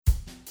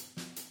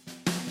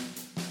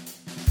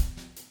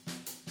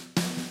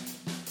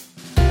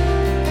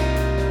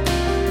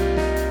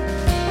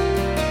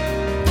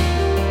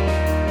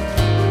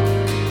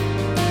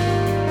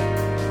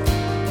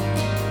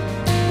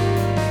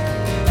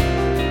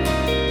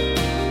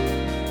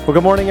Well,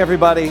 good morning,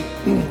 everybody.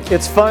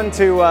 It's fun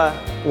to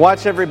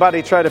watch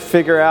everybody try to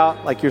figure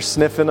out, like you're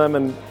sniffing them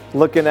and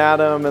looking at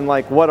them and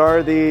like, what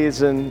are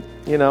these? And,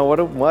 you know,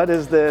 what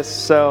is this?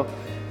 So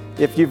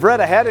if you've read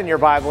ahead in your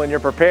Bible and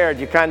you're prepared,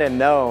 you kind of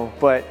know.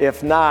 But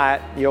if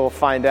not, you'll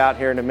find out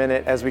here in a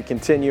minute as we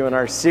continue in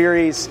our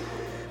series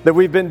that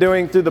we've been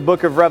doing through the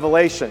book of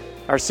Revelation.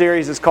 Our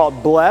series is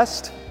called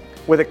Blessed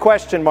with a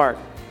question mark.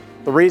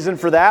 The reason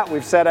for that,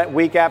 we've said it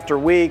week after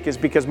week, is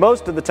because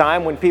most of the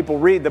time when people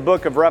read the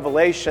book of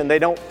Revelation, they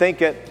don't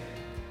think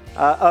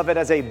of it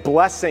as a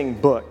blessing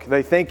book.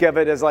 They think of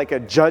it as like a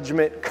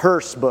judgment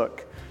curse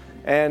book.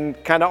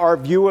 And kind of our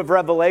view of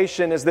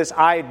Revelation is this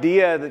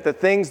idea that the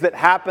things that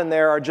happen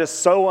there are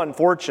just so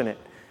unfortunate.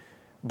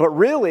 But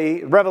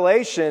really,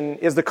 Revelation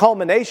is the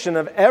culmination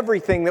of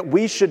everything that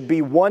we should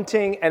be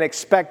wanting and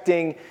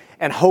expecting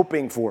and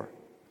hoping for.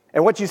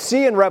 And what you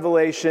see in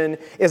Revelation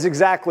is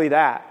exactly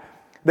that.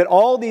 That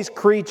all these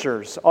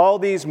creatures, all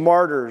these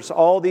martyrs,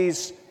 all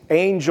these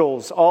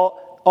angels,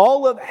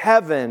 all of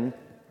heaven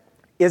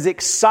is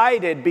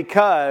excited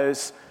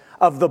because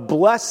of the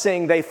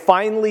blessing they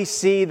finally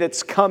see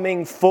that's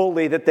coming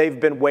fully that they've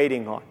been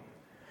waiting on.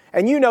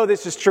 And you know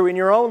this is true in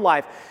your own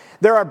life.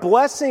 There are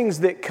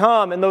blessings that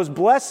come, and those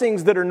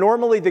blessings that are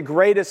normally the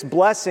greatest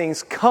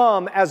blessings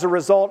come as a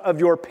result of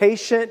your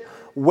patient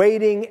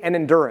waiting and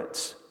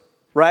endurance,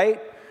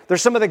 right? They're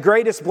some of the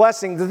greatest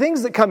blessings. The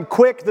things that come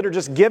quick, that are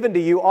just given to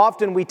you,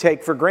 often we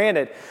take for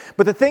granted.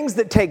 But the things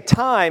that take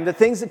time, the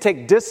things that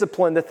take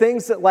discipline, the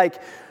things that like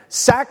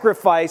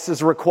sacrifice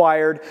is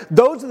required,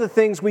 those are the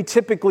things we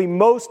typically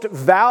most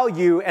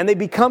value, and they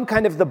become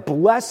kind of the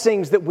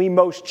blessings that we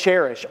most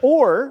cherish.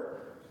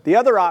 Or the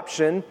other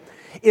option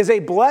is a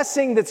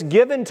blessing that's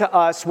given to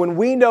us when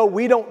we know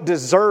we don't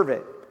deserve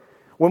it.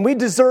 When we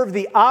deserve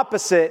the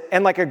opposite,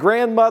 and like a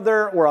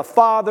grandmother or a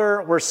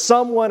father or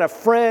someone, a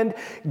friend,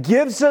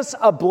 gives us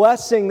a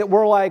blessing that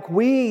we're like,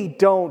 we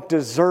don't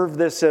deserve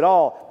this at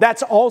all.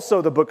 That's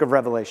also the book of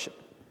Revelation.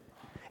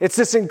 It's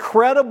this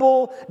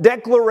incredible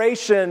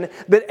declaration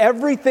that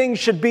everything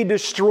should be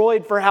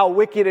destroyed for how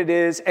wicked it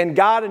is, and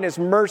God in His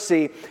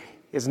mercy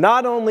is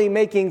not only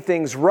making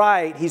things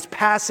right, He's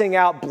passing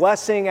out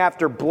blessing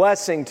after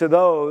blessing to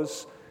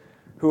those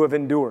who have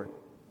endured.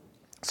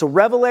 So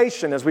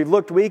Revelation, as we've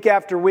looked week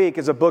after week,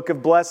 is a book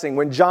of blessing.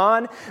 When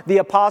John the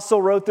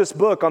Apostle wrote this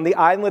book on the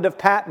island of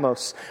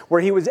Patmos, where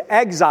he was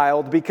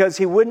exiled because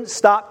he wouldn't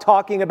stop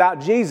talking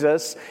about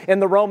Jesus in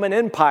the Roman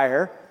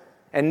Empire,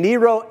 and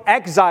Nero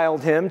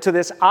exiled him to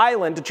this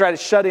island to try to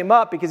shut him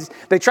up because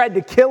they tried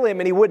to kill him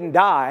and he wouldn't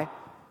die.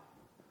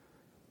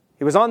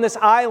 He was on this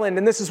island,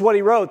 and this is what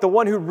he wrote: "The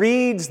one who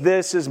reads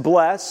this is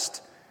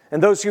blessed,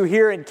 and those who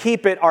hear and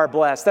keep it are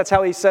blessed." That's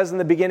how he says in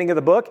the beginning of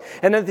the book.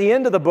 And at the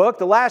end of the book,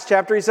 the last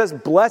chapter, he says,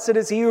 "Blessed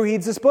is he who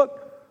heeds this book."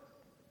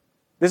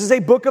 This is a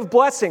book of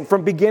blessing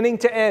from beginning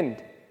to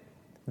end.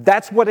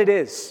 That's what it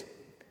is.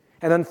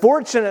 And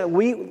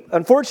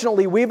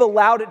unfortunately, we've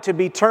allowed it to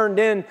be turned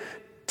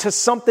into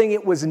something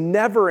it was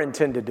never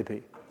intended to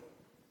be.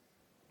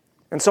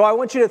 And so I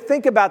want you to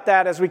think about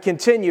that as we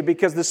continue,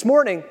 because this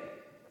morning,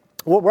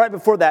 well, right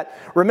before that,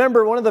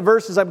 remember one of the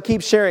verses I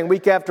keep sharing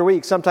week after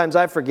week, sometimes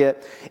I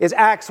forget, is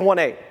Acts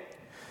 1:8.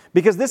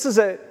 Because this is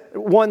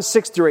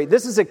 1:6-8.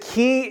 This is a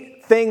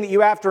key thing that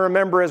you have to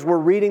remember as we're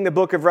reading the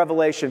book of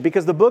Revelation.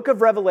 Because the book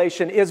of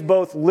Revelation is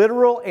both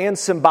literal and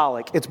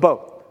symbolic. It's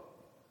both.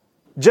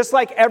 Just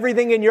like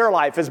everything in your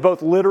life is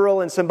both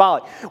literal and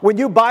symbolic. When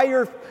you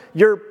buy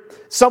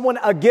someone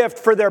a gift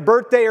for their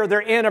birthday or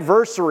their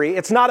anniversary,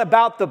 it's not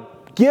about the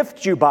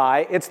gift you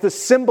buy, it's the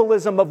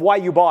symbolism of why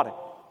you bought it.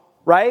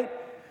 Right?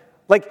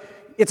 Like,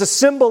 it's a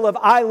symbol of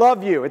I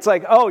love you. It's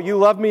like, oh, you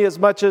love me as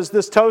much as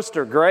this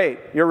toaster. Great.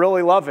 You're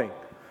really loving.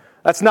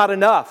 That's not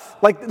enough.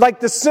 Like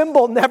the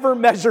symbol never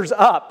measures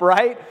up,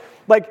 right?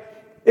 Like,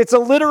 it's a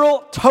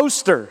literal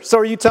toaster. So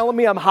are you telling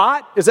me I'm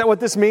hot? Is that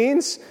what this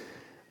means?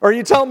 Or are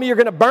you telling me you're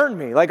going to burn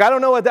me? Like, I don't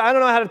know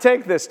how to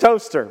take this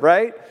toaster,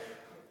 right?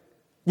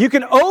 You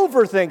can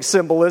overthink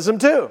symbolism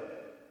too.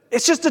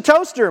 It's just a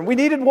toaster, and we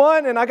needed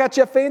one, and I got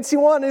you a fancy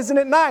one. Isn't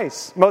it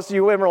nice? Most of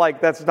you women are like,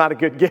 that's not a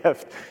good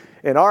gift.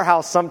 In our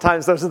house,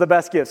 sometimes those are the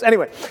best gifts.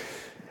 Anyway,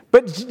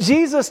 but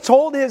Jesus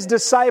told His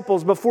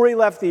disciples before He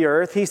left the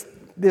earth,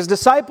 His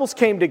disciples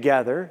came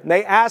together, and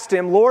they asked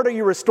Him, "Lord, are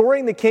you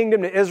restoring the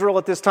kingdom to Israel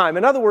at this time?"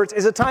 In other words,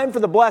 is it time for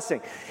the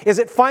blessing? Is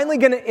it finally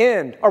going to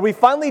end? Are we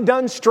finally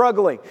done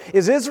struggling?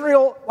 Is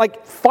Israel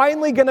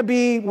finally going to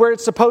be where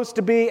it's supposed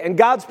to be, and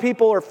God's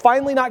people are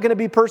finally not going to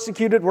be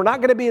persecuted? We're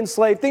not going to be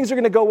enslaved. Things are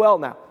going to go well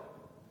now.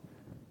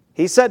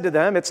 He said to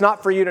them, "It's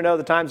not for you to know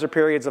the times or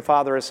periods the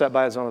Father has set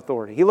by His own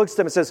authority." He looks at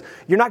them and says,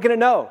 "You're not going to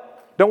know.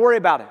 Don't worry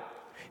about it.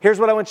 Here's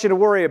what I want you to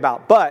worry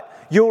about. But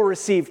you will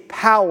receive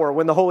power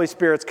when the Holy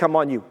Spirit's come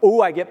on you."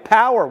 Oh, I get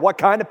power. What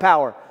kind of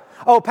power?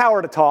 Oh,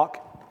 power to talk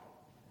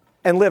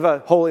and live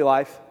a holy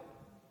life.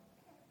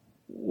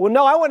 Well,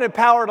 no, I wanted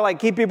power to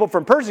keep people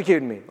from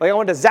persecuting me. I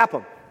wanted to zap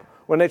them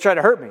when they try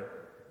to hurt me.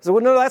 So,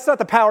 well, no, that's not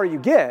the power you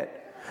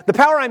get. The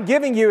power I'm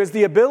giving you is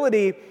the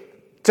ability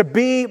to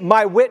be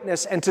my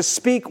witness and to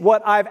speak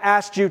what I've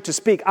asked you to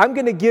speak. I'm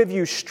going to give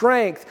you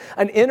strength,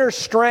 an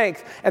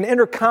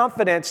inner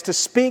confidence to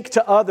speak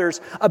to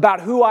others about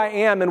who I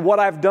am and what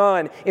I've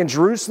done in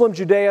Jerusalem,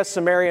 Judea,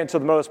 Samaria, and to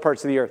the most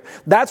parts of the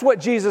earth. That's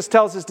what Jesus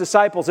tells his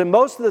disciples. And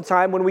most of the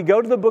time when we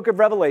go to the book of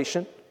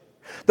Revelation,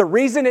 the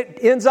reason it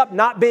ends up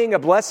not being a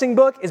blessing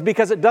book is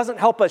because it doesn't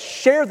help us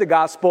share the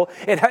gospel.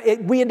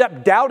 We end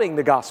up doubting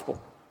the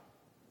gospel.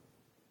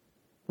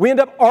 We end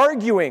up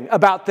arguing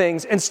about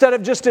things instead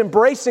of just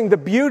embracing the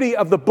beauty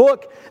of the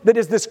book that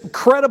is this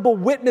incredible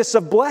witness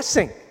of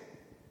blessing.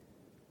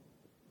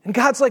 And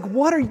God's like,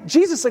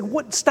 Jesus like,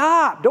 what?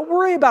 Stop. Don't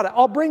worry about it.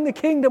 I'll bring the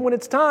kingdom when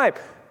it's time.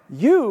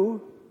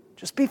 You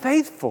just be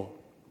faithful.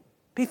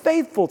 Be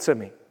faithful to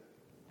me.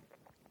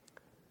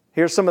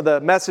 Here's some of the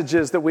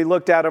messages that we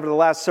looked at over the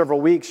last several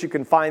weeks. You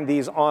can find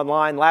these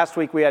online. Last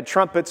week we had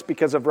trumpets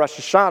because of Rosh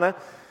Hashanah.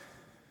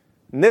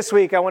 And this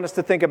week I want us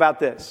to think about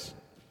this.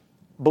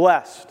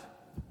 Blessed.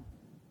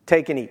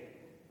 Take and eat.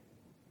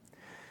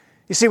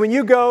 You see, when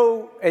you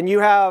go and you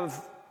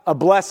have a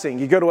blessing,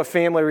 you go to a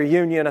family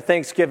reunion, a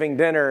Thanksgiving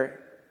dinner,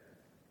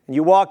 and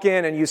you walk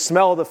in and you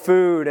smell the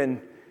food,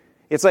 and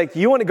it's like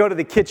you want to go to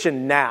the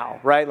kitchen now,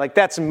 right? Like,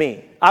 that's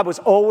me. I was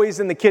always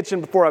in the kitchen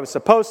before I was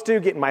supposed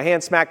to, getting my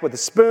hand smacked with a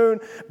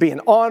spoon,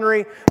 being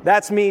ornery.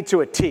 That's me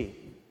to a T.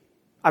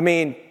 I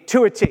mean,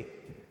 to a T.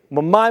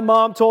 Well, my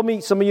mom told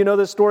me, some of you know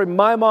this story,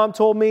 my mom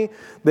told me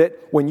that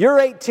when you're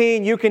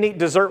 18, you can eat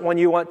dessert when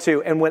you want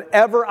to. And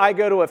whenever I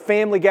go to a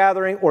family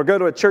gathering or go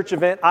to a church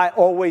event, I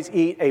always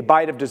eat a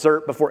bite of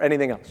dessert before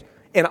anything else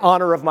in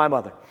honor of my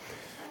mother.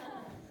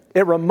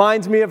 It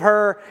reminds me of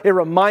her. It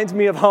reminds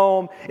me of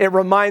home. It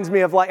reminds me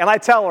of and I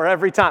tell her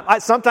every time.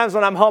 Sometimes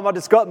when I'm home, I'll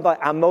just go up and be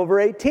like, I'm over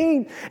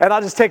 18. And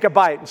I'll just take a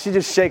bite. And she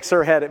just shakes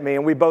her head at me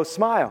and we both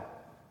smile.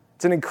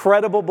 It's an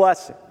incredible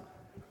blessing.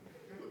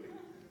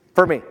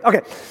 For me.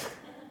 Okay.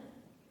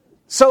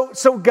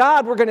 So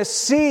God, we're going to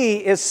see,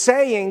 is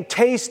saying,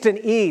 taste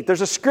and eat. There's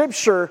a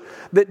scripture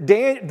that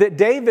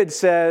David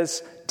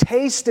says,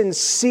 taste and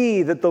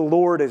see that the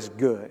Lord is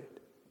good.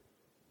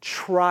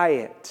 Try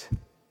it.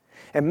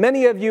 And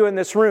many of you in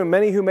this room,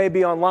 many who may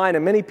be online,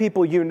 and many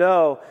people you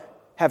know,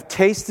 have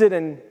tasted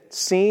and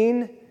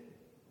seen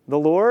the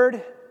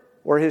Lord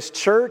or His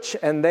church,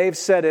 and they've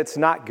said it's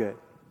not good.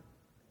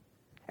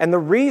 And the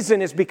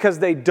reason is because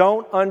they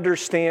don't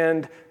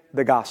understand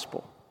the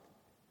gospel.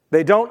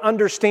 They don't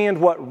understand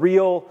what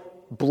real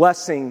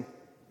blessing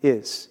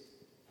is.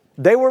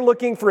 They were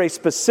looking for a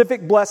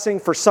specific blessing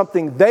for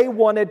something they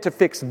wanted to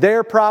fix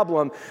their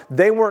problem.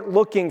 They weren't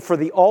looking for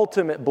the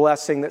ultimate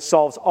blessing that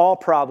solves all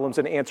problems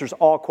and answers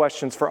all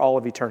questions for all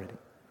of eternity.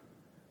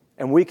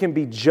 And we can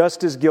be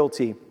just as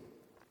guilty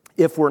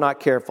if we're not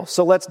careful.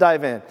 So let's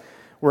dive in.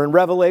 We're in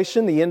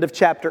Revelation, the end of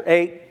chapter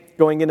 8,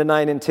 going into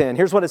 9 and 10.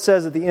 Here's what it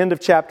says at the end of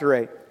chapter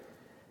 8.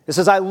 It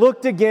says, I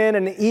looked again,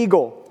 and an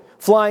eagle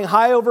flying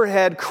high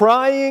overhead,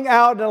 crying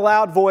out in a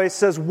loud voice,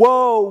 says,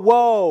 woe,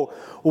 woe,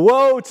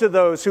 woe to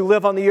those who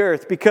live on the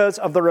earth because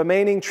of the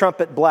remaining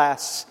trumpet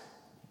blasts.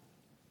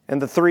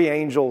 And the three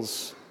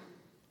angels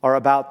are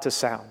about to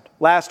sound.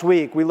 Last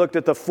week, we looked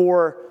at the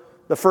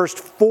first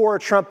four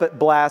trumpet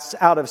blasts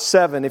out of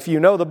 7. If you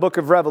know the book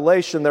of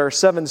Revelation, there are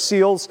 7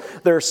 seals,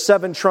 there are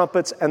 7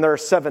 trumpets, and there are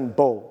 7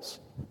 bowls.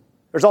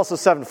 There's also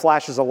 7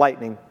 flashes of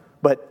lightning,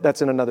 but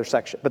that's in another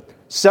section. But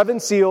 7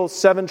 seals,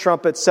 7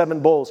 trumpets,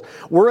 7 bowls.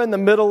 We're in the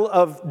middle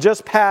of,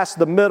 just past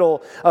the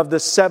middle of the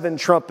 7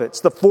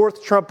 trumpets. The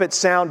 4th trumpet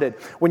sounded.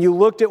 When you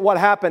looked at what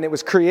happened, it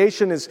was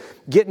creation is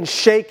getting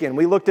shaken.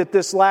 We looked at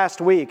this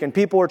last week, and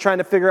people are trying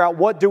to figure out,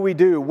 what do we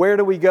do? Where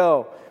do we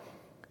go?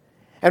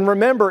 And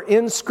remember,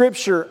 in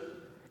Scripture,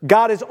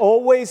 God is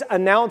always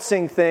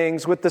announcing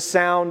things with the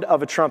sound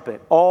of a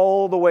trumpet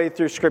all the way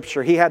through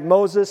Scripture. He had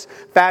Moses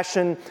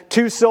fashion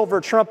 2 silver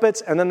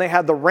trumpets, and then they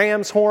had the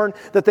ram's horn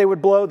that they would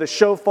blow, the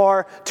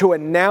shofar, to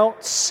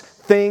announce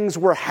things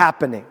were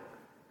happening.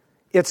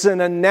 It's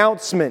an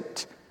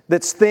announcement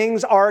that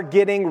things are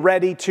getting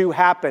ready to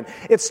happen.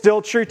 It's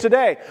still true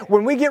today.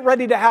 When we get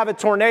ready to have a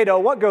tornado,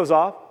 what goes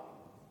off?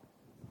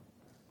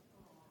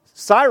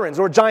 Sirens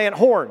or giant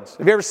horns.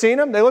 Have you ever seen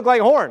them? They look like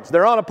horns.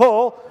 They're on a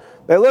pole.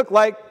 They look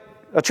like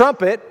a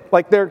trumpet,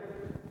 like they're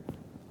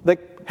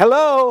like,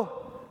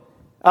 hello.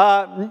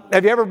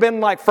 Have you ever been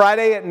like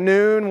Friday at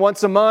noon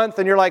once a month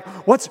and you're like,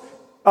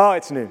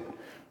 it's noon,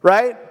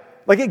 right?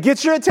 Like, it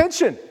gets your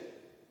attention.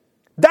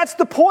 That's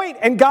the point.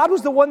 And God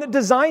was the one that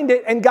designed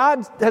it, and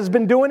God has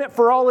been doing it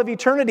for all of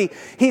eternity.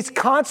 He's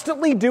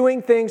constantly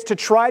doing things to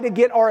try to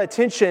get our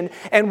attention,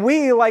 and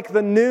we, like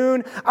the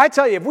noon, I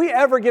tell you, if we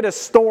ever get a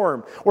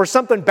storm or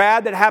something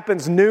bad that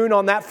happens noon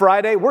on that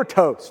Friday, we're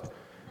toast.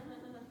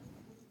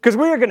 Because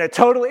we are going to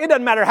it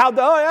doesn't matter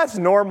that's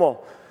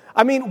normal.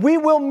 I mean, we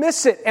will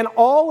miss it. And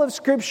all of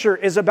Scripture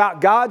is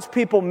about God's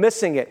people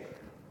missing it.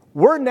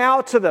 We're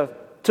now to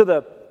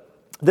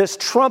this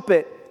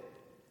trumpet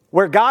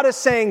where God is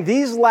saying,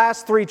 these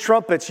last 3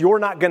 trumpets, you're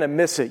not going to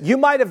miss it. You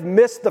might have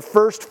missed the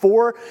first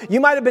 4. You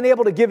might have been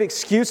able to give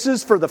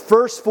excuses for the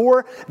first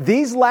 4.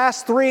 These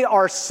last 3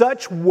 are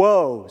such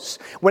woes.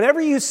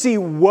 Whenever you see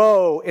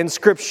woe in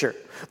Scripture,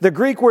 the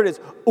Greek word is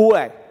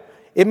oue.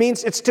 It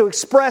means it's to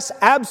express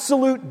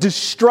absolute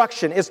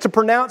destruction. It's to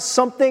pronounce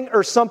something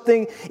or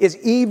something is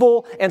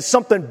evil and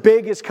something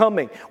big is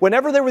coming.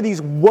 Whenever there were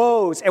these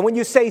woes, and when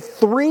you say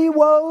 3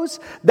 woes,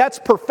 that's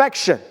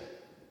perfection.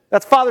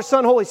 That's Father,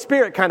 Son, Holy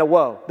Spirit kind of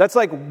woe. That's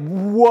like,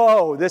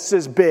 whoa, this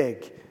is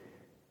big.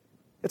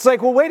 It's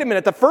like, well, wait a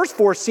minute. The first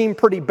 4 seem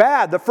pretty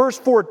bad. The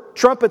first 4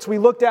 trumpets we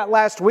looked at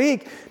last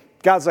week,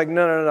 God's like,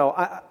 no.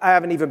 I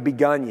haven't even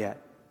begun yet.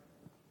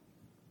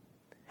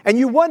 And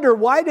you wonder,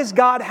 why does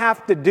God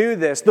have to do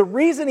this? The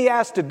reason he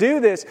has to do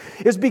this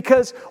is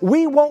because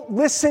we won't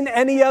listen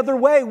any other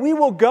way. We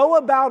will go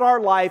about our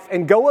life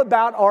and go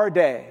about our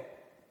day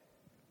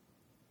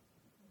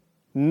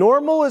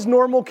normal as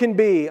normal can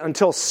be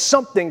until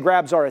something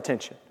grabs our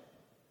attention.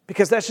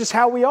 Because that's just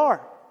how we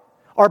are.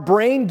 Our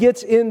brain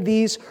gets in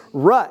these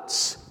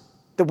ruts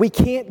that we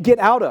can't get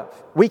out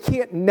of. We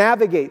can't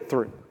navigate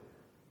through.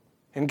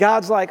 And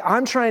God's like,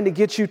 I'm trying to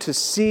get you to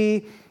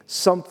see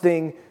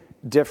something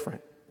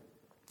different.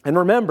 And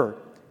remember,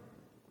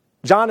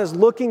 John is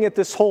looking at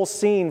this whole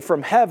scene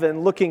from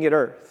heaven, looking at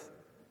earth.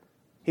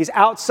 He's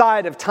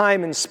outside of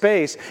time and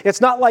space.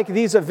 It's not like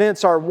these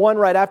events are one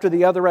right after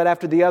the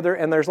other,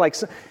 and there's like,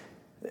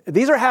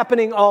 these are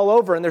happening all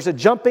over, and there's a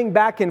jumping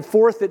back and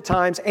forth at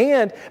times,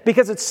 and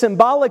because it's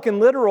symbolic and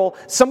literal,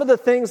 some of the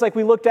things like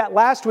we looked at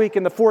last week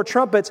in the 4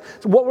 trumpets,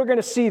 what we're going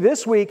to see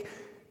this week,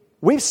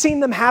 we've seen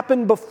them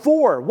happen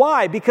before.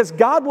 Why? Because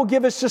God will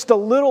give us just a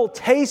little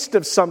taste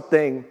of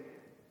something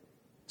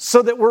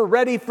so that we're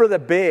ready for the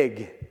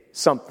big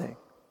something.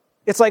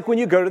 It's like when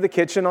you go to the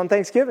kitchen on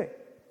Thanksgiving,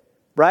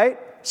 right?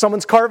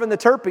 Someone's carving the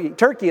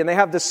turkey and they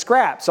have the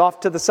scraps off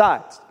to the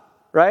sides,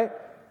 right?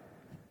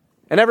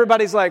 And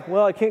everybody's like,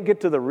 well, I can't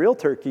get to the real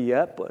turkey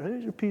yet, but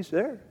there's a piece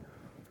there.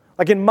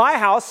 Like in my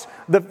house,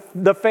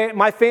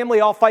 my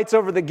family all fights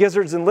over the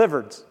gizzards and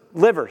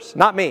livers,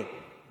 not me.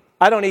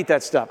 I don't eat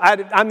that stuff.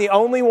 I'm the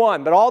only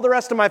one, but all the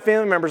rest of my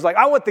family members are like,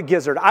 I want the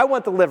gizzard, I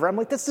want the liver. I'm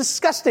like, that's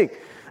disgusting.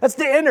 That's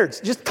the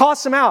innards. Just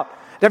toss them out.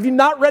 Have you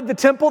not read the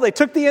temple? They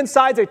took the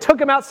insides, they took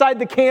them outside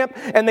the camp,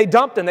 and they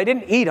dumped them. They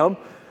didn't eat them.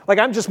 Like,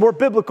 I'm just more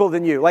biblical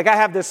than you. Like, I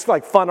have this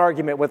like fun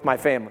argument with my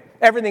family.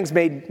 Everything's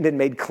been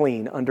made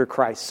clean under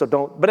Christ, so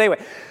don't. But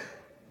anyway,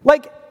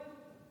 like,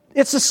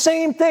 it's the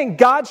same thing.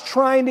 God's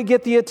trying to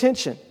get the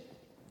attention.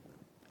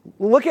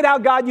 Look at how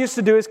God used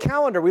to do his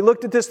calendar. We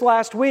looked at this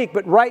last week,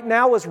 but right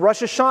now is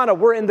Rosh Hashanah.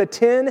 We're in the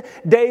 10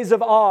 days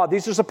of awe.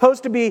 These are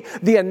supposed to be,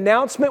 the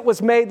announcement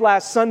was made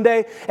last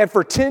Sunday, and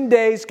for 10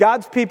 days,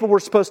 God's people were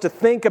supposed to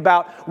think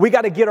about, we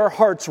got to get our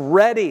hearts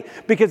ready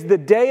because the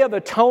day of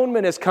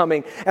atonement is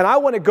coming, and I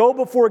want to go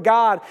before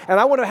God,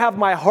 and I want to have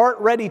my heart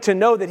ready to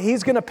know that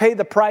he's going to pay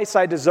the price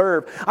I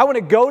deserve. I want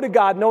to go to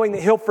God knowing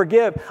that he'll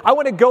forgive. I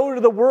want to go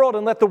to the world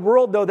and let the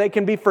world know they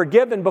can be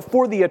forgiven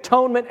before the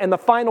atonement and the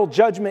final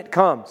judgment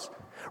comes.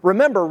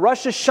 Remember,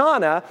 Rosh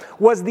Hashanah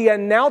was the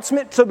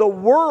announcement to the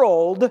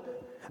world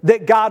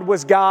that God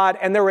was God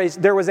and there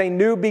was a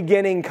new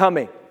beginning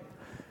coming.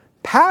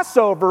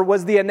 Passover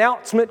was the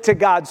announcement to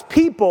God's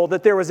people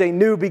that there was a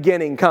new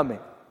beginning coming.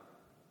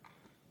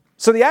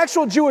 So the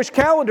actual Jewish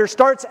calendar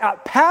starts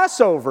at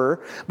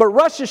Passover, but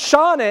Rosh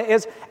Hashanah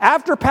is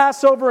after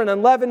Passover and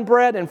unleavened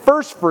bread and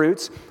first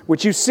fruits,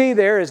 which you see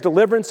there is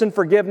deliverance and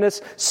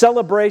forgiveness,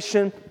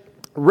 celebration,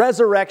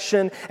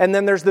 resurrection, and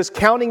then there's this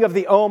counting of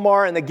the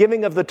Omer and the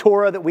giving of the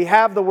Torah that we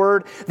have the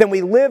Word. Then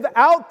we live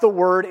out the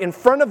Word in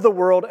front of the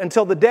world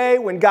until the day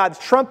when God's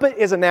trumpet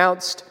is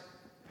announced,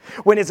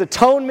 when his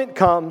atonement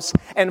comes,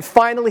 and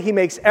finally he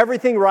makes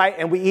everything right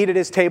and we eat at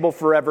his table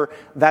forever.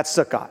 That's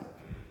Sukkot.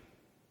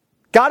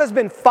 God has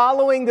been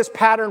following this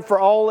pattern for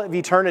all of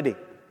eternity.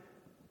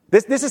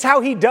 This is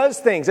how he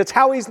does things. It's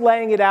how he's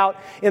laying it out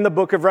in the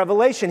book of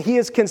Revelation. He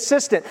is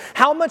consistent.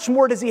 How much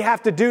more does he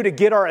have to do to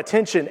get our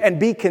attention and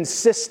be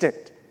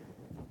consistent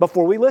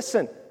before we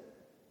listen?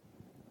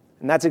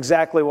 And that's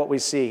exactly what we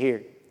see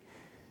here.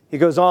 He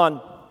goes on,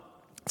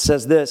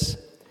 says this,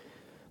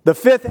 the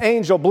 5th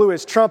angel blew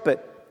his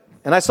trumpet,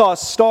 and I saw a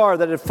star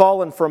that had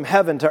fallen from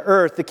heaven to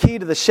earth. The key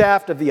to the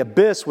shaft of the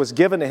abyss was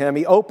given to him.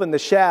 He opened the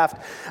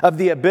shaft of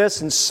the abyss,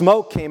 and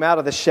smoke came out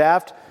of the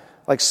shaft,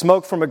 like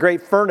smoke from a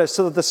great furnace,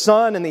 so that the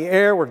sun and the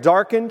air were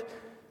darkened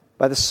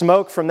by the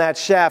smoke from that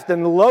shaft.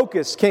 Then the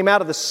locusts came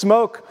out of the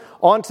smoke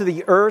onto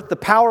the earth. The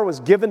power was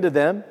given to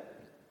them,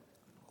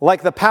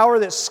 like the power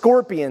that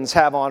scorpions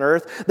have on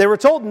earth. They were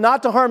told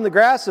not to harm the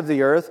grass of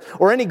the earth,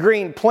 or any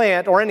green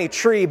plant, or any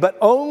tree, but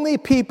only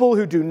people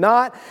who do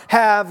not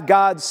have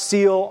God's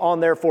seal on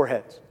their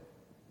foreheads.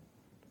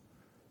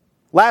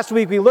 Last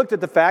week we looked at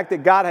the fact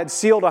that God had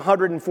sealed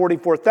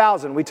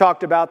 144,000. We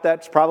talked about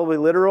that's probably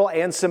literal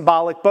and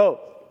symbolic both.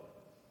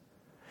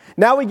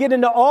 Now we get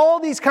into all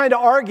these kind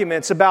of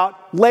arguments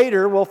about,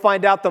 later we'll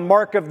find out the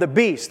mark of the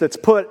beast that's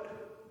put,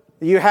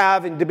 you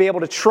have and to be able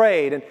to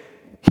trade.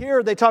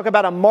 Here they talk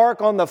about a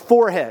mark on the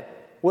forehead.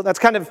 Well, that's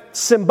kind of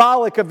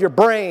symbolic of your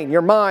brain,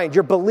 your mind,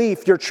 your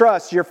belief, your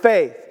trust, your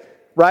faith,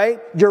 right?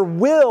 Your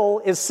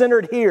will is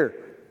centered here.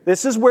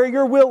 This is where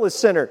your will is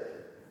centered.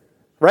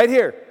 Right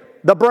here,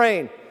 the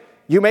brain.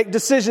 You make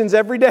decisions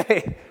every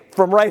day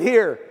from right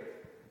here.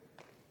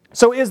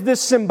 So is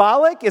this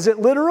symbolic? Is it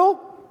literal?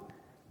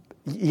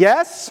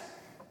 Yes.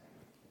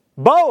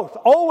 Both,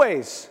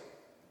 always.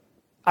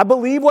 I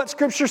believe what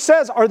Scripture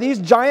says. Are these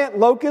giant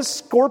locusts,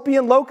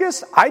 scorpion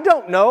locusts? I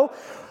don't know.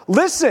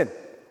 Listen,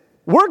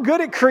 we're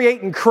good at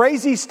creating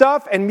crazy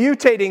stuff and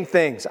mutating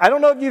things. I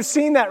don't know if you've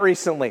seen that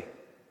recently.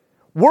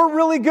 We're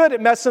really good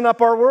at messing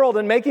up our world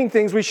and making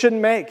things we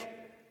shouldn't make.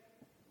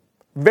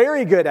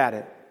 Very good at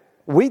it.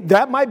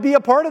 That might be a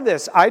part of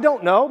this. I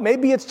don't know.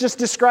 Maybe it's just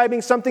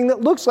describing something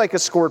that looks like a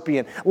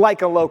scorpion,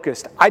 like a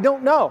locust. I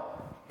don't know.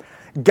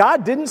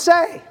 God didn't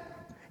say.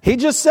 He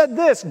just said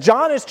this.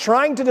 John is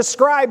trying to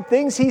describe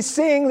things he's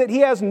seeing that he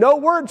has no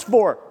words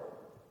for.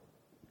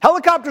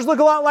 Helicopters look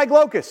a lot like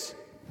locusts.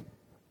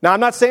 Now,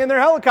 I'm not saying they're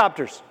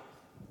helicopters.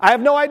 I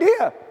have no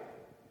idea.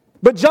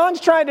 But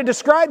John's trying to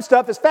describe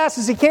stuff as fast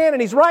as he can,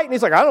 and he's right, and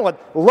he's like, I don't know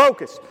what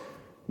locust.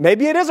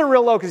 Maybe it is a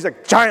real locust. He's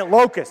like, giant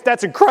locust.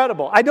 That's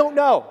incredible. I don't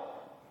know.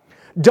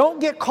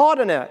 Don't get caught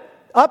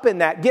up in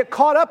that. Get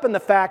caught up in the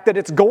fact that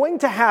it's going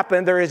to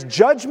happen. There is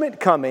judgment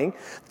coming.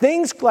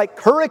 Things like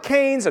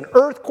hurricanes and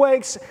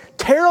earthquakes,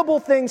 terrible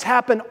things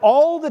happen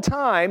all the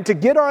time to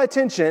get our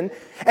attention,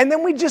 and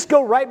then we just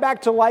go right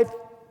back to life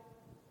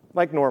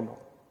like normal.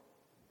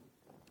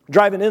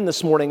 Driving in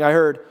this morning, I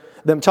heard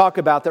them talk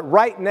about that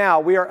right now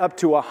we are up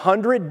to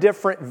 100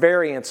 different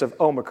variants of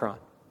Omicron.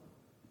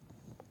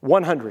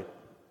 100.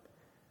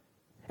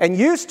 And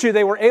used to,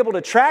 they were able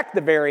to track the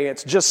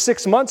variants just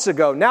 6 months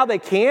ago. Now they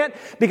can't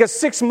because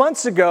 6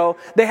 months ago,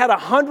 they had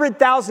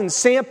 100,000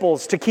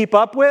 samples to keep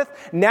up with.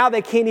 Now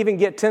they can't even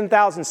get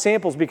 10,000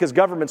 samples because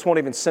governments won't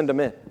even send them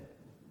in.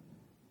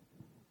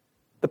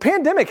 The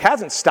pandemic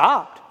hasn't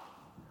stopped.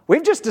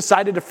 We've just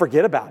decided to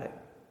forget about it.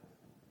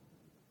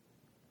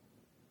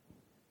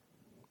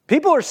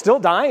 People are still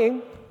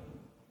dying.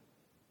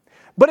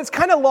 But it's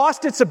kind of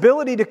lost its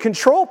ability to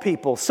control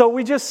people. So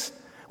we just...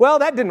 well,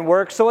 that didn't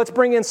work, so let's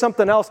bring in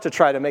something else to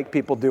try to make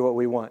people do what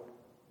we want.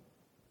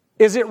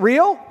 Is it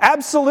real?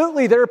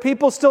 Absolutely. There are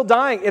people still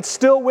dying. It's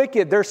still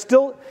wicked.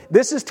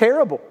 This is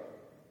terrible.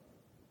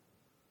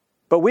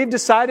 But we've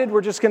decided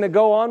we're just going to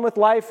go on with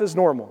life as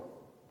normal.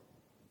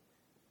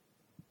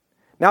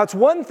 Now, it's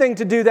one thing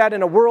to do that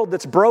in a world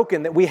that's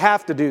broken, that we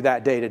have to do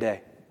that day to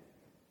day.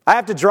 I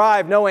have to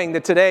drive knowing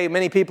that today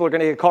many people are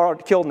going to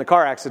get killed in a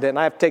car accident, and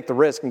I have to take the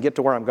risk and get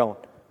to where I'm going.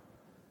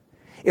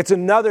 It's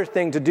another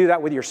thing to do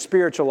that with your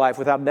spiritual life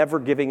without never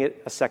giving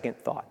it a second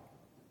thought.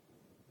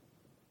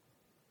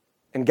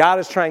 And God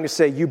is trying to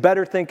say, you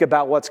better think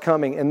about what's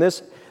coming. And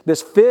this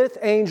fifth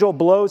angel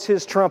blows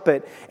his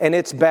trumpet, and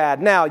it's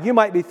bad. Now, you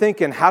might be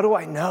thinking, how do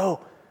I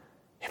know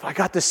if I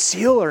got the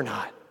seal or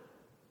not?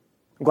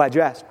 I'm glad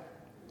you asked.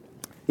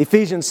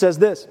 Ephesians says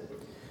this,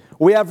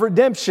 we have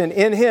redemption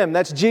in him,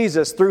 that's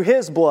Jesus, through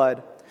his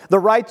blood,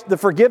 the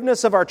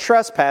forgiveness of our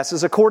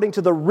trespasses according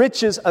to the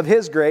riches of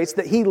his grace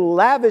that he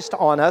lavished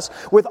on us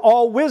with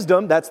all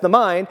wisdom, that's the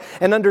mind,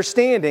 and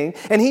understanding.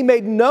 And he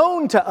made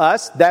known to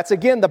us, that's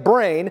again the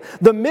brain,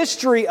 the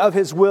mystery of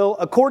his will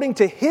according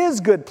to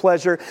his good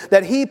pleasure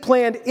that he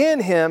planned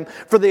in him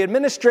for the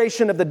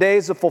administration of the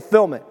days of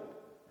fulfillment,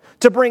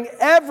 to bring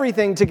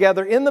everything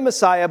together in the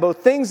Messiah, both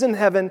things in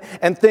heaven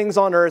and things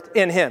on earth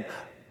in him.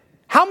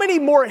 How many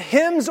more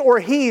hims or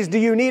he's do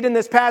you need in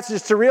this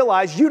passage to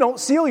realize you don't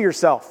seal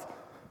yourself?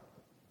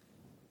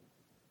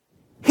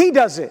 He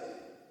does it.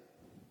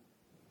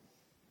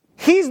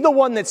 He's the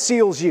one that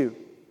seals you.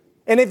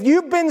 And if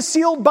you've been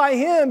sealed by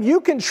him,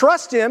 you can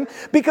trust him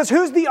because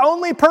who's the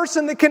only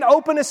person that can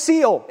open a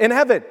seal in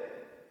heaven?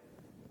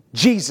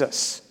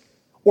 Jesus.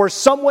 Or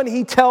someone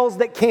he tells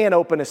that can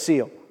open a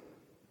seal.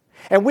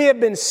 And we have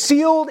been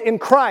sealed in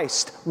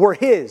Christ. We're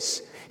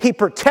his. He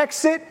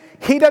protects it.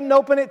 He doesn't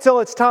open it till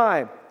it's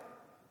time.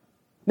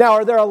 Now,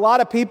 are there a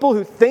lot of people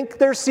who think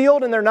they're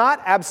sealed and they're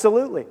not?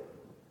 Absolutely.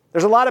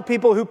 There's a lot of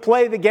people who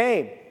play the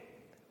game.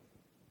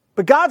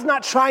 But God's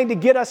not trying to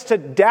get us to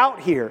doubt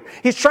here.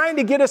 He's trying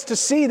to get us to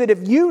see that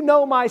if you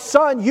know my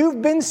son,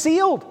 you've been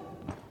sealed.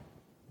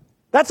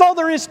 That's all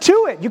there is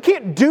to it. You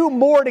can't do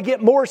more to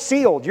get more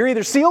sealed. You're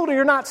either sealed or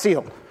you're not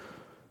sealed.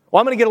 Well,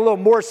 I'm going to get a little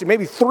more,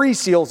 maybe 3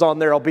 seals on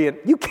there.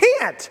 You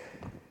can't.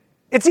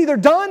 It's either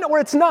done or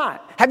it's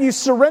not. Have you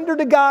surrendered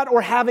to God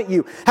or haven't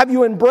you? Have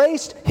you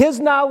embraced his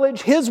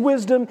knowledge, his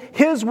wisdom,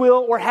 his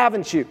will, or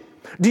haven't you?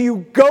 Do you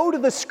go to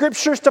the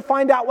scriptures to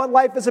find out what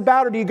life is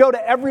about, or do you go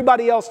to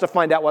everybody else to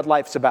find out what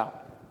life's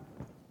about?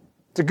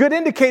 It's a good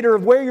indicator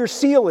of where your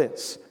seal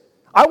is.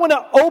 I want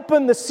to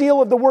open the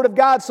seal of the Word of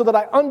God so that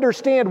I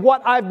understand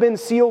what I've been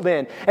sealed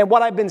in and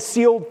what I've been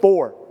sealed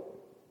for.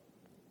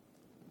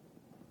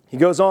 He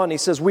goes on, he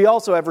says, we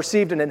also have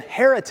received an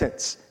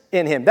inheritance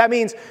in him. That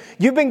means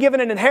you've been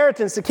given an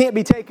inheritance that can't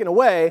be taken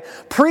away,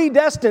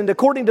 predestined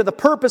according to the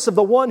purpose of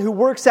the one who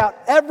works out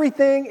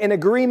everything in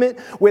agreement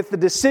with the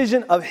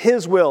decision of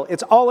his will.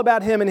 It's all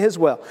about him and his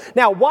will.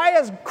 Now, why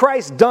has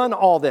Christ done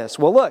all this?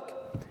 Well, look.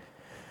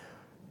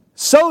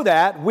 So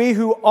that we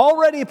who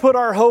already put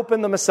our hope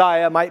in the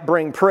Messiah might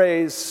bring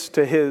praise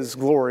to his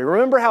glory.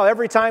 Remember how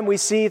every time we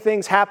see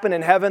things happen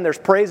in heaven, there's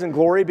praise and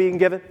glory being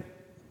given?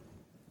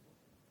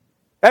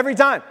 Every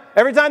time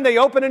they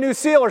open a new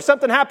seal or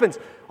something happens,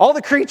 all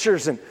the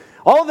creatures and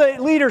all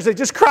the leaders, they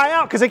just cry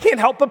out because they can't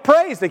help but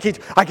praise.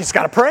 I just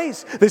got to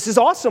praise. This is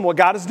awesome what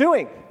God is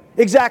doing.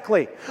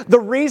 Exactly. The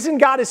reason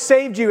God has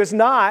saved you is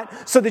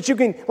not so that you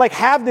can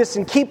have this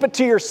and keep it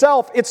to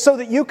yourself. It's so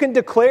that you can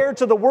declare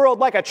to the world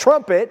like a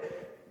trumpet,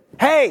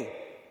 hey,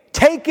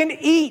 take and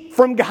eat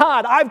from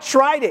God. I've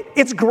tried it.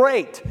 It's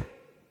great.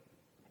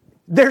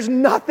 There's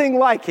nothing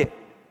like it.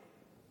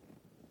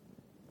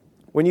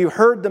 When you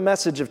heard the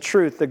message of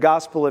truth, the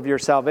gospel of your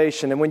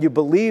salvation, and when you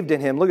believed in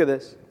him, look at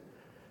this,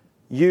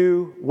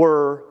 you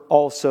were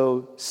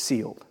also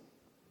sealed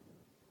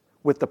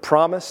with the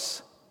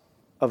promise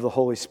of the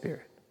Holy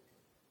Spirit.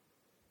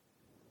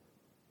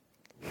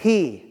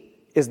 He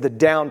is the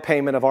down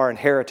payment of our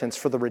inheritance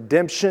for the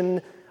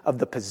redemption of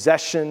the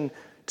possession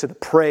to the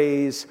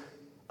praise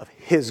of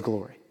his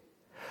glory.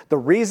 The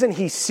reason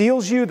he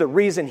seals you, the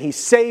reason he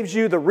saves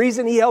you, the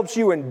reason he helps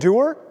you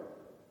endure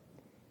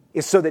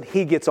is so that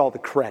he gets all the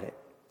credit,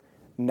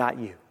 not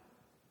you.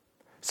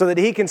 So that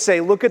he can say,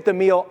 look at the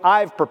meal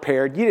I've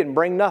prepared. You didn't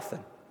bring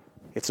nothing.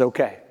 It's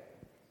okay,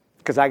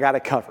 because I got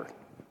it covered.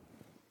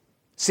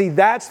 See,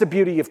 that's the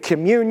beauty of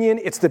communion.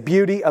 It's the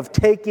beauty of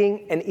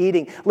taking and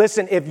eating.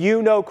 Listen, if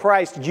you know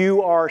Christ,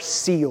 you are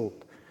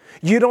sealed.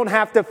 You don't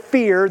have to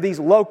fear these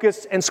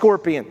locusts and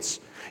scorpions.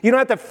 You don't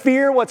have to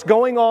fear what's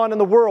going on in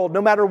the world.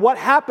 No matter what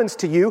happens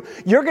to you,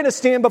 you're going to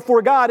stand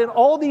before God, and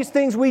all these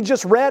things we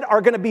just read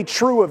are going to be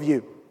true of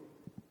you.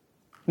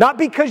 Not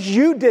because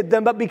you did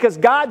them, but because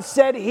God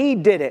said he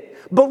did it.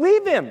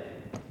 Believe him.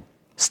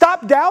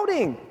 Stop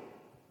doubting.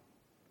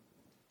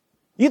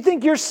 You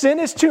think your sin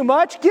is too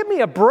much? Give me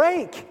a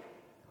break.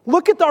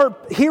 Look at our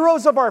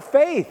heroes of our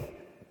faith.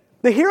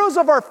 The heroes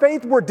of our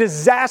faith were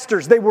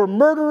disasters. They were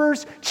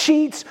murderers,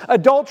 cheats,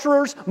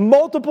 adulterers,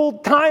 multiple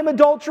time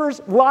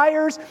adulterers,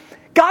 liars.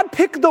 God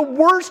picked the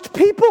worst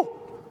people.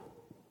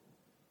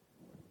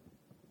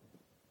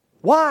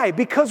 Why?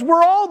 Because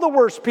we're all the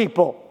worst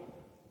people.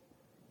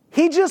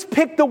 He just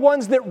picked the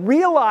ones that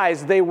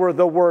realized they were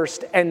the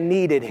worst and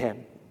needed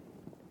him.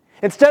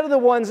 Instead of the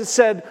ones that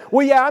said,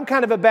 well, yeah, I'm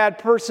kind of a bad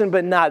person,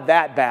 but not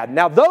that bad.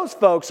 Now, those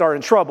folks are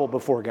in trouble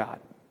before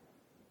God.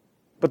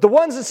 But the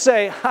ones that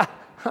say,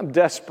 I'm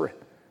desperate.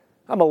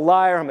 I'm a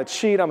liar, I'm a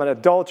cheat, I'm an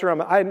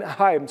adulterer,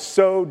 I am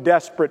so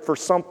desperate for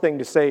something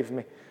to save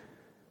me.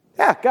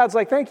 Yeah, God's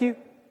like, thank you.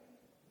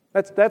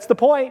 That's the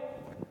point.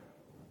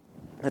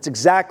 That's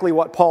exactly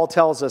what Paul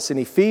tells us in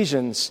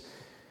Ephesians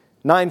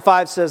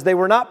 9:5 says, they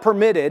were not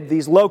permitted,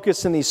 these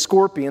locusts and these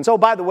scorpions. Oh,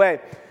 by the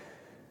way,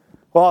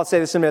 well, I'll say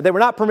this in a minute. They were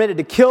not permitted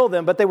to kill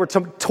them, but they were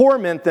to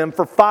torment them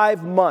for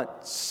 5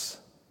 months.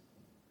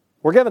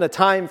 We're given a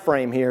time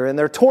frame here, and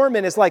their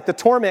torment is like the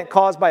torment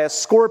caused by a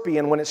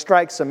scorpion when it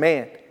strikes a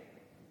man.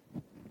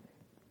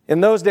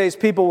 In those days,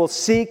 people will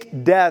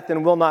seek death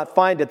and will not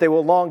find it. They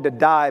will long to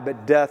die,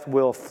 but death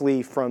will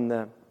flee from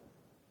them.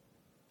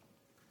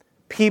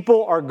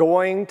 People are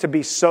going to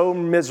be so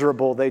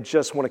miserable, they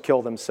just want to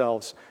kill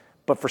themselves.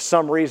 But for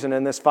some reason,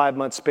 in this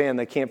 5-month span,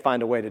 they can't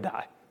find a way to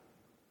die.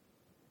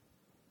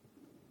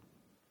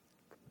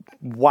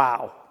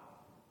 Wow.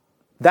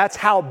 That's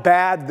how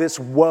bad this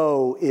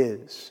woe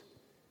is.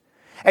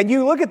 And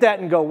you look at that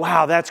and go,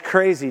 wow, that's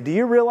crazy. Do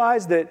you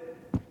realize that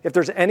if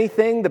there's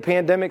anything the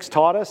pandemic's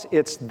taught us,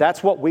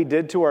 that's what we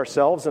did to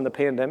ourselves in the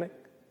pandemic?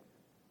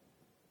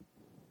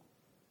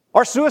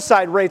 Our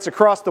suicide rates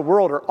across the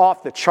world are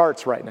off the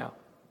charts right now.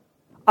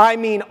 I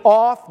mean,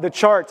 off the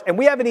charts. And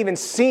we haven't even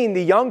seen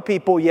the young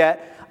people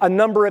yet a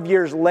number of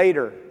years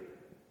later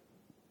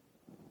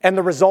and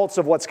the results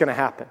of what's going to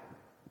happen.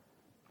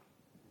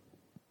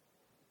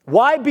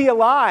 Why be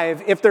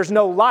alive if there's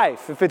no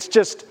life? If it's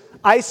just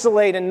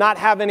isolate and not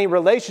have any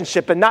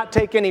relationship and not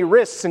take any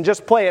risks and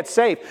just play it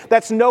safe?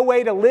 That's no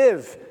way to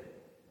live.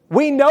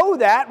 We know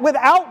that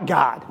without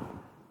God.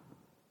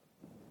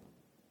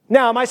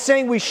 Now, am I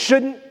saying we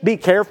shouldn't be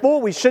careful?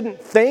 We shouldn't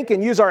think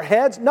and use our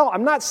heads? No,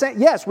 I'm not saying,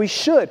 yes, we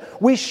should.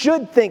 We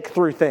should think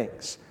through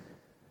things.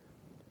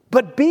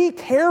 But be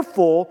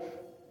careful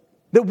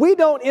that we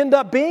don't end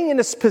up being in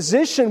this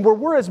position where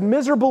we're as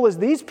miserable as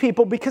these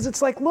people, because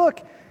it's like,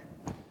 look,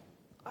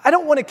 I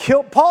don't want to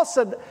kill. Paul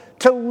said,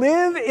 to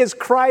live is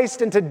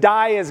Christ and to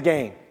die is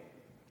gain.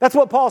 That's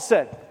what Paul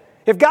said.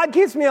 If God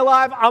keeps me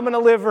alive, I'm going to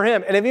live for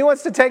him. And if he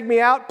wants to take me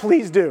out,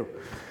 please do.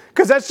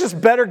 Because that's just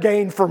better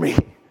gain for me.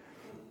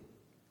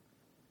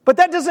 But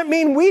that doesn't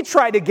mean we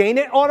try to gain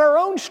it on our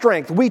own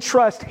strength. We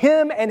trust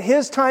Him and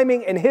His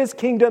timing and His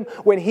kingdom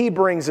when He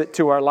brings it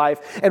to our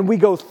life. And we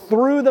go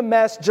through the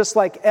mess just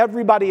like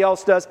everybody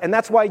else does. And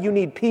that's why you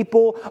need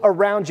people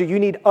around you. You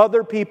need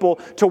other people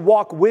to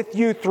walk with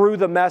you through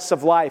the mess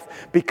of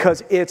life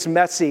because it's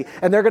messy.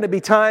 And there are going to be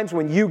times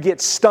when you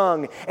get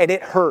stung and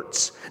it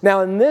hurts.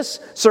 Now, in this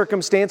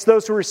circumstance,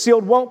 those who are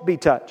sealed won't be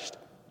touched.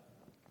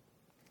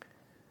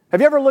 Have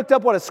you ever looked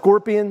up what a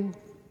scorpion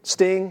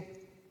sting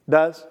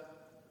does?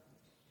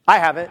 I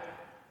haven't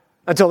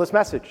until this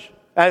message.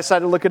 I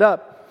decided to look it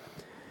up.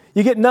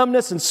 You get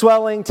numbness and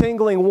swelling,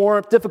 tingling,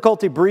 warmth,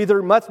 difficulty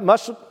breathing,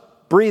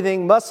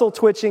 muscle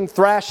twitching,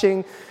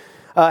 thrashing,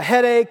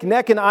 headache,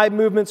 neck and eye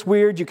movements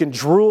weird. You can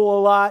drool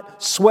a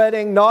lot,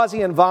 sweating,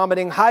 nausea and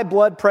vomiting, high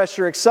blood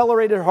pressure,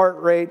 accelerated heart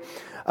rate,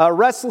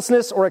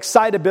 restlessness or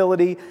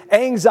excitability,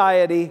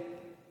 anxiety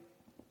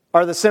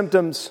are the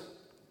symptoms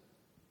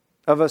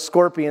of a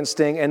scorpion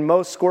sting. And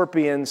most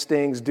scorpion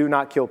stings do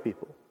not kill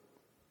people,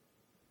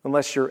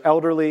 unless you're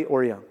elderly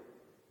or young.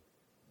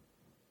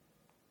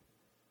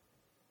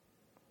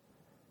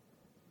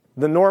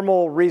 The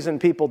normal reason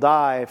people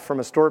die from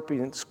a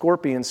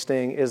scorpion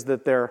sting is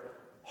that their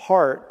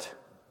heart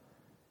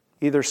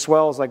either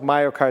swells like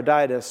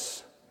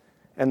myocarditis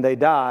and they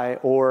die,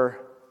 or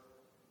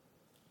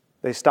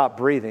they stop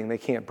breathing. They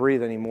can't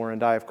breathe anymore and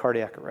die of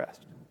cardiac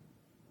arrest.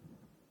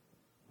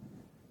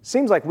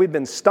 Seems like we've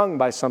been stung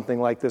by something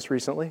like this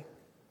recently.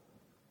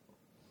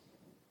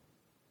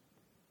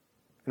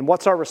 And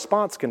what's our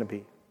response going to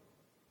be?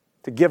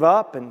 To give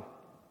up and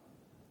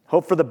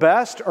hope for the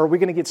best? Or are we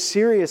going to get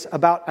serious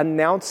about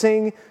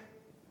announcing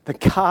the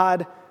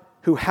God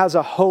who has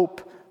a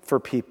hope for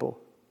people?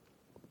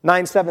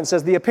 9:7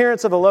 says, the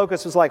appearance of the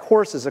locust was like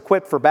horses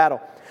equipped for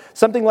battle.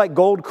 Something like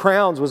gold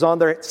crowns was on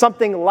their...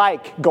 Something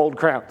like gold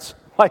crowns.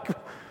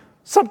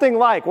 Something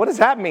like. What does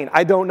that mean?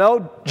 I don't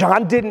know.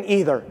 John didn't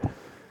either.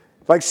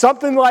 Like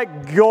something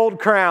like gold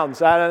crowns.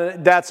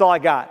 That's all I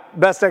got.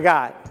 Best I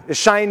got. It's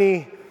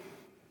shiny...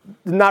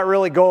 Not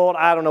really gold.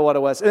 I don't know what it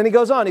was. And then he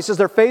goes on. He says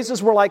their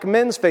faces were like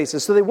men's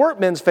faces. So they weren't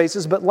men's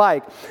faces, but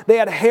like. They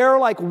had hair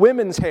like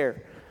women's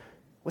hair.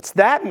 What's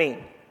that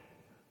mean?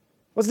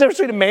 What's the difference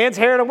between a man's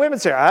hair and a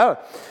women's hair? I don't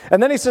know.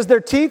 And then he says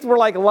their teeth were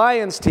like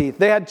lion's teeth.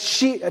 They had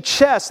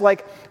chests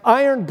like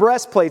iron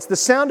breastplates. The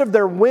sound of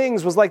their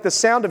wings was like the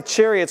sound of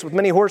chariots with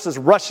many horses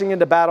rushing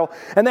into battle.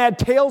 And they had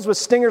tails with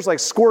stingers like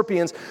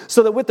scorpions,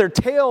 so that with their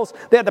tails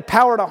they had the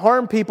power to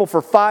harm people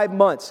for 5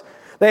 months.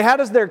 They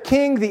had as their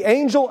king the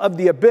angel of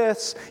the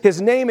abyss.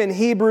 His name in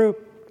Hebrew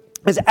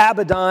is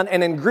Abaddon,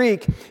 and in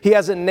Greek he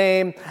has a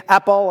name,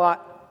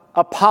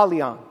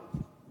 Apollyon.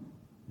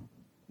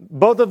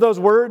 Both of those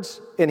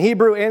words in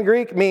Hebrew and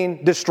Greek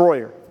mean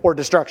destroyer or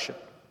destruction.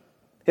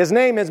 His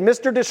name is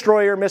Mr.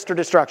 Destroyer, Mr.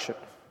 Destruction.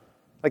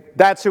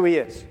 That's who he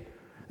is.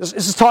 This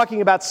is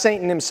talking about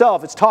Satan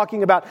himself. It's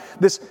talking about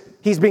this.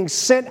 He's being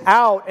sent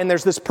out, and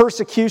there's this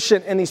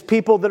persecution and these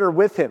people that are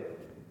with him.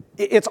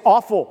 It's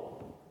awful.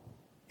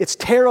 It's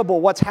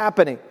terrible what's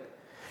happening.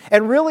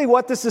 And really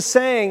what this is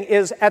saying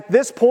is at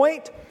this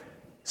point,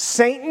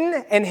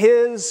 Satan and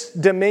his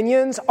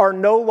dominions are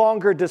no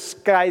longer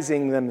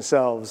disguising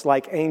themselves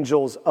like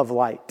angels of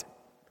light.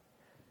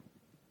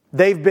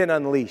 They've been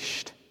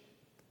unleashed.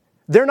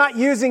 They're not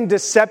using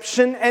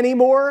deception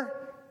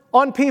anymore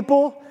on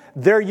people.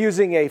 They're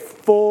using a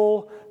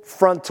full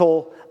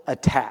frontal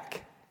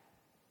attack.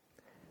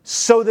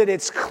 So that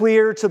it's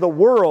clear to the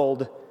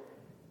world,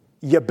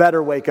 you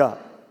better wake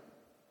up.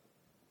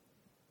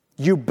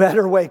 You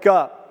better wake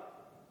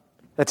up.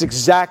 That's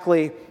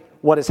exactly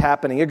what is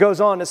happening. It goes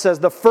on, it says,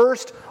 the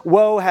first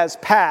woe has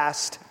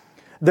passed.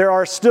 There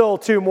are still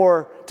 2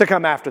 more to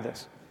come after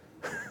this.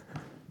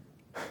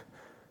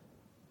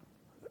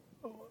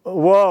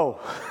 Whoa.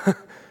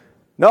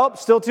 Nope,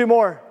 still 2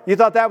 more. You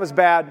thought that was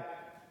bad.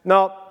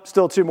 Nope,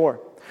 still 2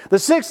 more. The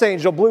 6th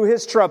angel blew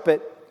his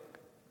trumpet.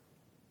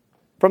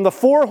 From the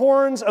 4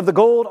 horns of the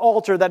gold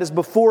altar that is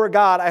before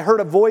God, I heard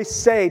a voice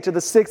say to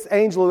the 6th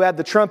angel who had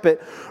the trumpet,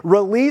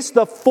 release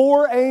the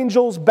 4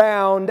 angels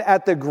bound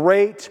at the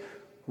great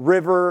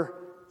river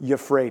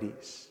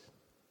Euphrates.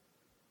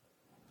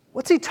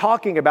 What's he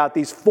talking about,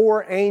 these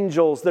 4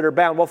 angels that are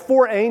bound? Well,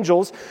 4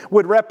 angels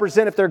would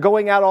represent, if they're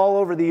going out all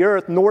over the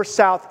earth, north,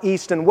 south,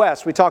 east, and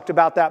west. We talked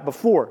about that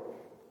before,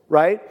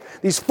 right?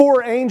 These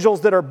 4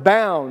 angels that are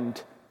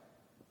bound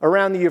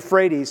around the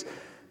Euphrates.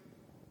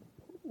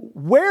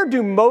 Where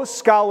do most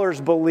scholars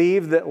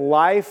believe that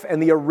life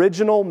and the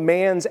original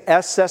man's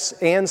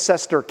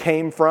ancestor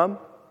came from?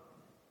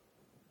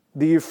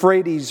 The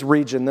Euphrates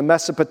region, the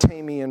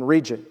Mesopotamian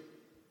region.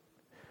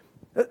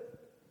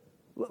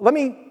 Let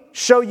me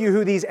show you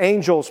who these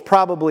angels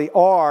probably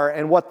are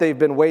and what they've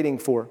been waiting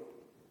for.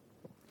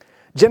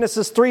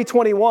 Genesis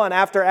 3:21,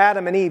 after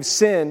Adam and Eve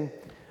sinned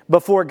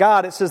before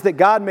God, it says that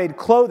God made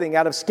clothing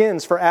out of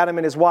skins for Adam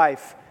and his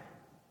wife,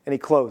 and he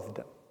clothed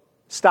them.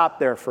 Stop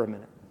there for a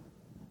minute.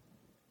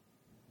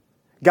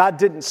 God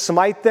didn't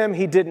smite them.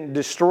 He didn't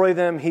destroy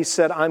them. He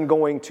said, I'm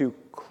going to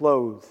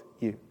clothe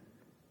you.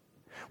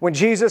 When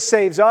Jesus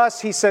saves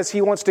us, he says he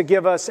wants to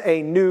give us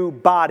a new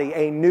body,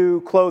 a new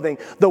clothing.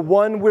 The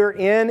one we're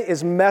in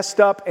is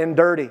messed up and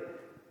dirty.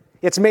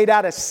 It's made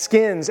out of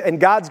skins, and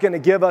God's going to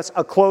give us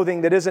a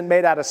clothing that isn't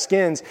made out of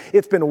skins.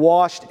 It's been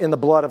washed in the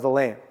blood of the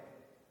Lamb.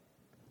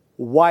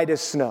 White as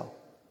snow.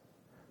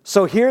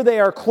 So here they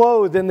are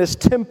clothed in this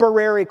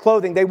temporary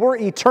clothing. They were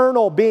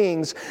eternal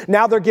beings.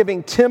 Now they're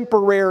giving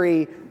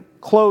temporary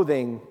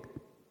clothing,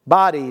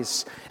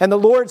 bodies. And the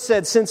Lord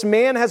said, since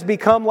man has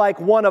become like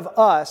one of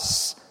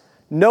us,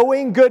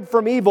 knowing good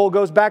from evil,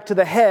 goes back to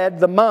the head,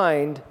 the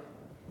mind,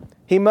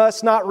 he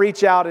must not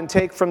reach out and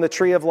take from the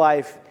tree of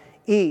life,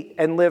 eat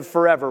and live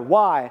forever.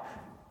 Why?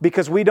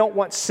 Because we don't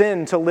want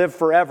sin to live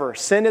forever.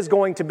 Sin is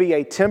going to be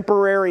a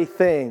temporary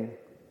thing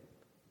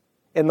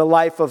in the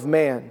life of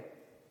man.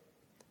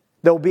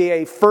 There'll be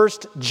a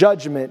first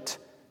judgment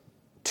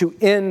to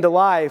end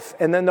life,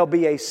 and then there'll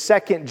be a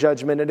second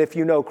judgment. And if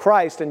you know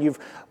Christ, and in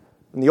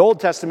the Old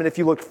Testament, if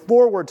you look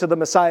forward to the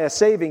Messiah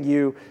saving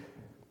you,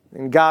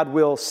 and God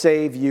will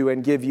save you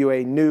and give you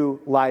a new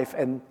life.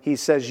 And he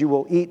says you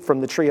will eat from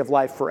the tree of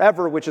life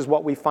forever, which is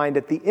what we find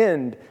at the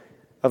end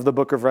of the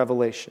book of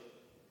Revelation.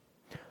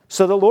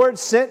 So the Lord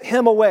sent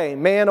him away,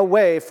 man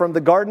away from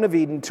the Garden of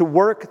Eden to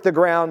work the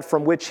ground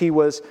from which he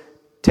was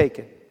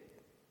taken.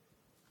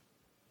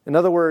 In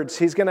other words,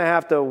 he's going to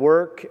have to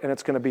work, and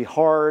it's going to be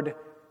hard,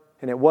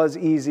 and it was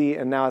easy,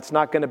 and now it's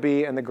not going to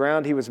be, and the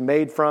ground he was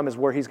made from is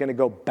where he's going to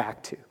go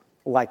back to,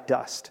 like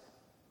dust.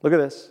 Look at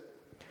this.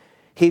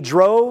 He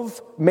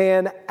drove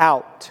man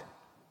out.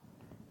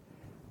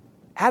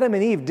 Adam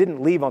and Eve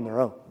didn't leave on their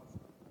own.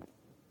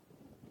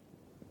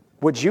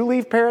 Would you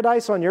leave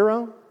paradise on your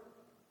own?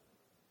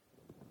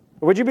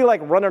 Or would you be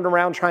like running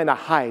around trying to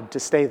hide to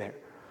stay there?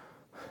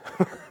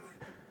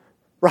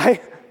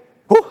 Right?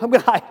 Oh, I'm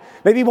going to hide.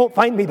 Maybe he won't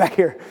find me back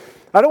here.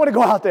 I don't want to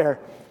go out there.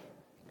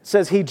 It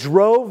says he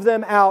drove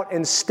them out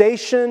and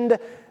stationed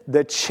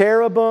the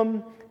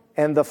cherubim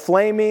and the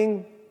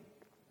flaming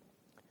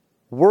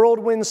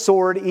whirlwind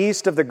sword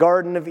east of the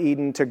Garden of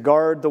Eden to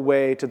guard the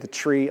way to the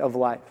tree of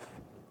life.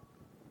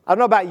 I don't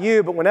know about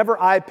you, but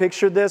whenever I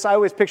pictured this, I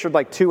always pictured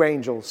like two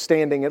angels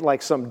standing at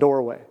like some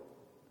doorway.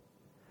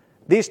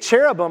 These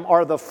cherubim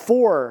are the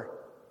four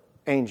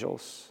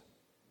angels,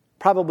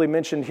 probably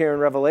mentioned here in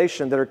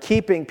Revelation, that are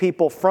keeping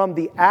people from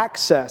the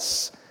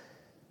access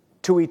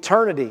to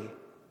eternity.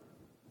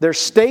 They're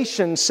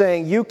stationed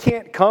saying, you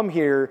can't come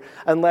here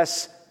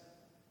unless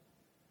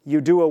you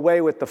do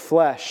away with the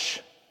flesh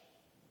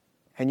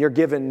and you're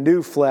given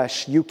new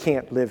flesh. You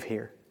can't live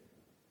here.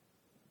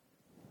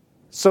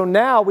 So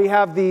now we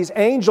have these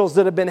angels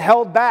that have been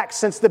held back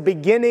since the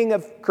beginning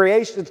of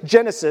creation,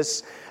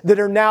 Genesis, that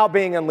are now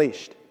being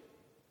unleashed.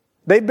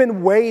 They've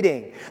been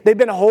waiting. They've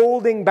been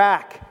holding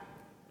back.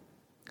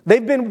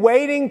 They've been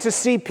waiting to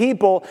see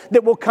people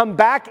that will come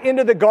back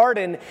into the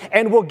garden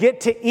and will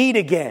get to eat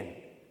again.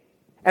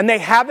 And they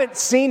haven't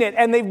seen it,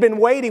 and they've been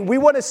waiting. We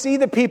want to see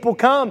the people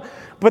come,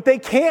 but they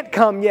can't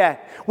come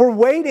yet. We're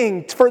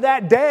waiting for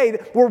that day.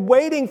 We're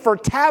waiting for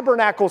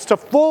tabernacles to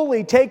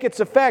fully take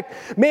its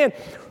effect. Man,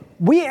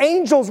 we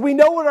angels, we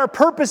know what our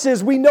purpose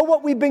is. We know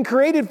what we've been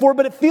created for,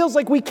 but it feels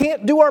like we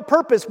can't do our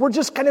purpose. We're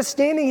just kind of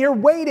standing here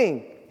waiting.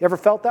 You ever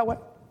felt that way?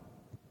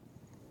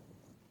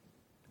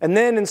 And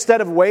then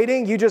instead of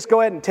waiting, you just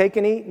go ahead and take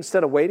and eat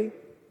instead of waiting?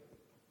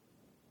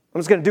 I'm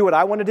just going to do what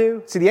I want to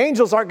do? See, the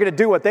angels aren't going to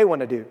do what they want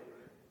to do.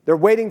 They're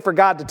waiting for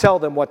God to tell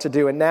them what to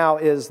do, and now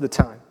is the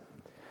time.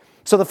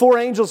 So the four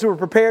angels who were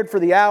prepared for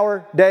the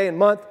hour, day, and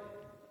month,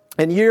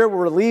 and year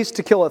were released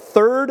to kill a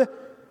third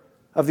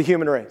of the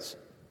human race.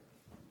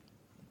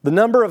 The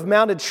number of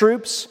mounted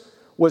troops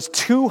was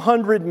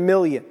 200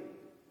 million.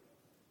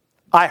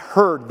 I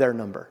heard their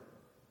number.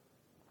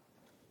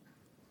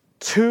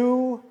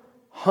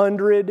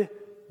 200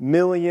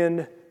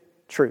 million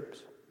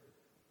troops.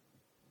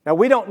 Now,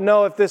 we don't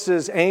know if this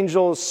is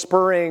angels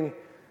spurring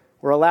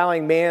or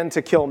allowing man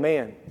to kill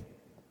man.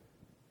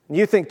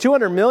 You think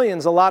 200 million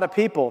is a lot of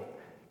people.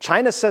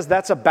 China says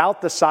that's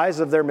about the size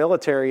of their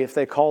military if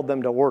they called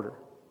them to order.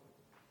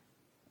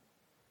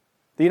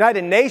 The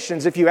United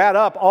Nations, if you add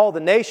up all the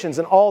nations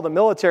and all the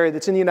military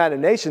that's in the United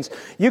Nations,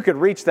 you could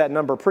reach that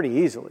number pretty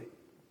easily.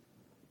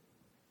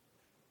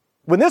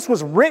 When this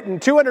was written,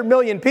 200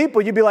 million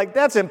people, you'd be like,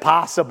 that's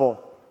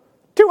impossible.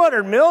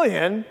 200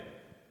 million?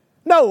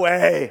 No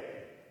way.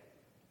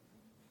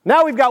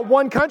 Now we've got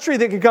one country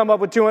that can come up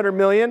with 200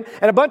 million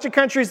and a bunch of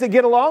countries that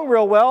get along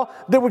real well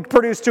that would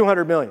produce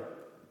 200 million.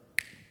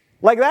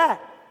 Like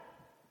that.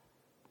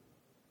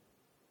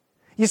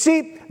 You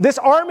see, this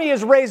army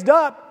is raised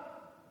up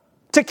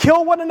to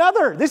kill one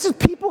another. This is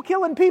people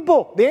killing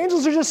people. The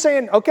angels are just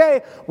saying,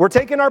 okay, we're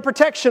taking our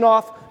protection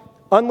off,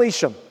 unleash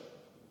them.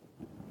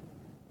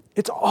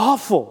 It's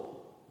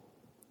awful.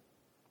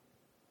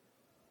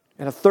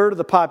 And a third of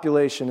the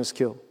population is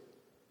killed.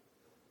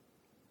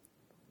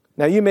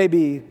 Now, you may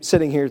be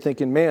sitting here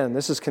thinking, man,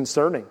 this is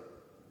concerning.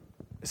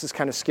 This is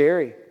kind of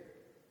scary.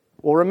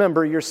 Well,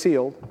 remember, you're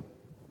sealed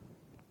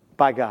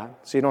by God,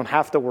 so you don't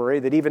have to worry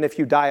that even if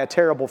you die a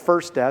terrible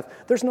first death,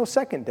 there's no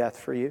second death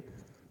for you.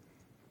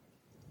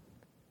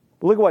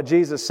 Look at what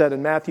Jesus said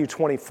in Matthew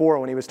 24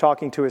 when he was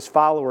talking to his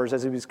followers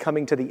as he was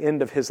coming to the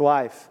end of his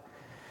life.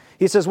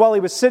 He says, while he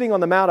was sitting on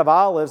the Mount of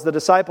Olives, the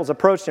disciples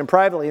approached him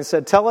privately and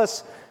said, tell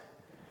us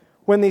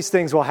when these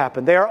things will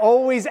happen. They are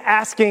always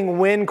asking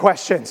when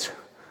questions.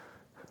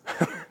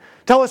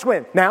 Tell us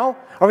when. Now?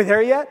 Are we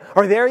there yet?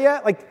 Are we there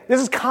yet? Like, this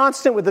is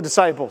constant with the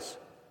disciples.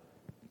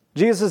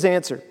 Jesus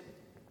answered,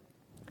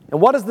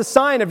 and what is the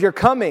sign of your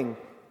coming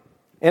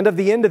and of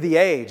the end of the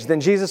age? Then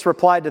Jesus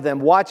replied to them,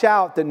 watch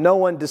out that no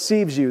one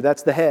deceives you.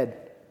 That's the head.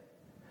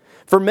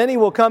 For many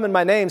will come in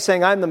my name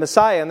saying, I'm the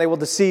Messiah, and they will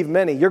deceive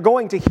many. You're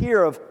going to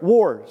hear of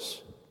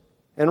wars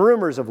and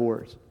rumors of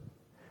wars.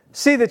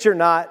 See that you're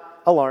not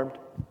alarmed,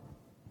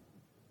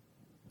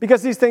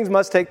 because these things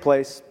must take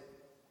place,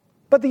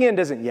 but the end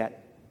isn't yet.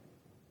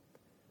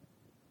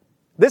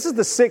 This is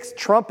the sixth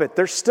trumpet.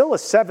 There's still a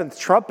seventh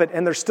trumpet,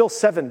 and there's still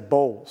 7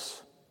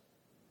 bowls.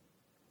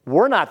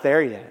 We're not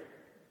there yet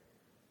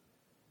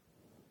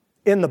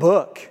in the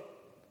book,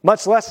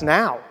 much less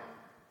now.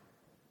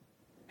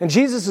 And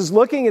Jesus is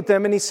looking at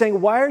them and he's saying,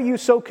 why are you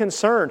so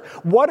concerned?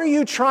 What are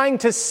you trying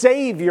to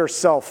save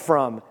yourself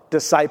from,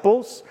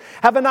 disciples?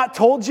 Have I not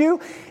told you?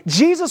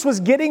 Jesus was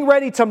getting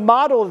ready to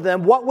model to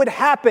them what would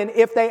happen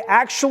if they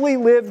actually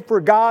lived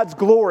for God's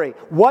glory.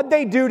 What'd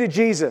they do to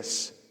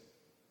Jesus?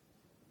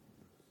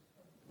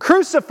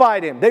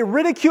 Crucified him. They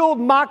ridiculed,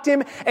 mocked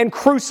him, and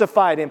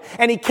crucified him.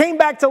 And he came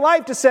back to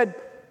life to said,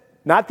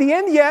 not the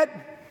end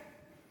yet.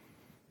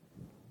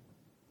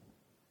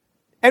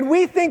 And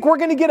we think we're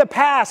going to get a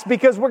pass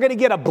because we're going to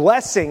get a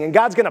blessing and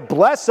God's going to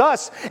bless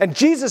us. And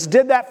Jesus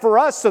did that for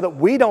us so that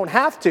we don't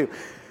have to.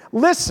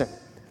 Listen,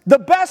 the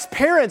best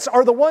parents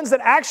are the ones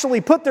that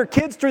actually put their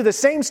kids through the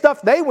same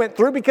stuff they went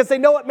through because they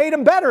know it made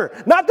them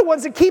better. Not the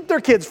ones that keep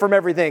their kids from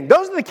everything.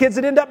 Those are the kids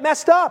that end up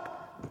messed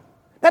up.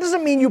 That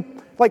doesn't mean you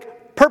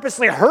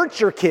purposely hurt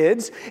your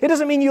kids. It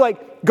doesn't mean you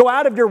go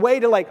out of your way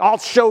to I'll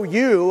show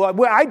you.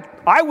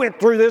 I went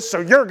through this,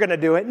 so you're going to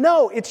do it.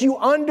 No, it's you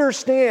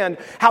understand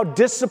how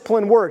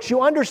discipline works.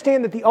 You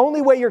understand that the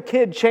only way your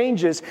kid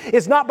changes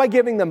is not by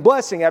giving them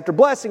blessing after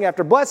blessing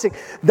after blessing.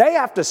 They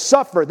have to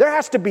suffer. There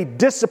has to be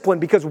discipline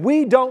because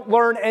we don't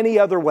learn any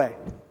other way.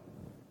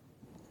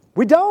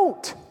 We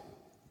don't.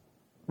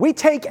 We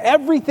take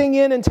everything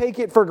in and take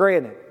it for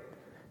granted.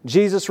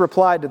 Jesus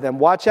replied to them,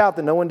 watch out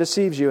that no one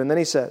deceives you. And then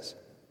he says,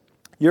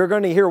 you're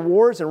going to hear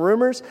wars and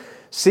rumors.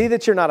 See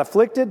that you're not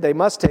afflicted. They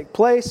must take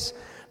place.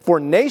 For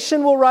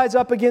nation will rise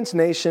up against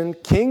nation,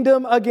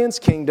 kingdom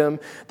against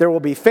kingdom. There will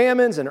be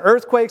famines and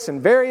earthquakes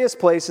in various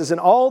places. And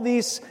all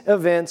these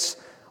events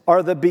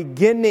are the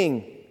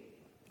beginning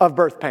of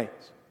birth pains.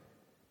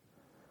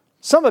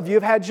 Some of you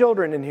have had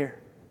children in here.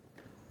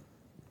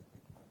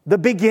 The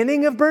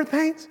beginning of birth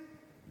pains?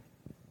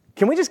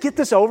 Can we just get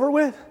this over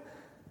with?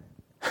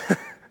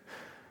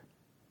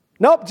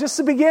 Nope, just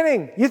the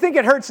beginning. You think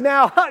it hurts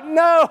now?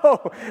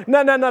 No.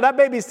 That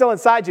baby's still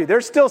inside you.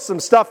 There's still some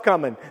stuff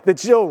coming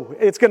that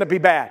it's going to be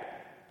bad.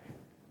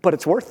 But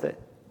it's worth it.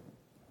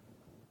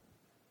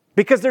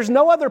 Because there's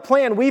no other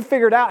plan we've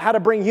figured out how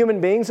to bring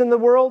human beings in the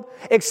world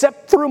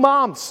except through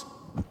moms,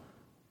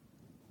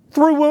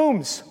 through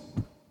wombs,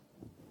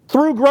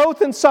 through growth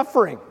and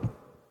suffering.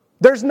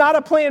 There's not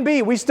a plan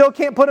B. We still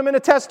can't put them in a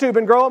test tube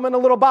and grow them in a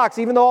little box,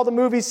 even though all the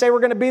movies say we're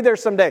going to be there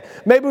someday.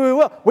 Maybe we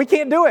will. We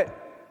can't do it.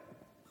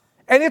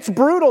 And it's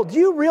brutal. Do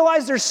you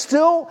realize there's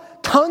still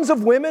tons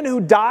of women who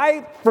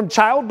die from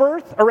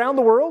childbirth around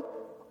the world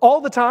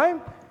all the time?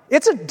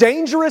 It's a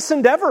dangerous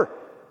endeavor.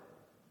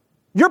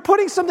 You're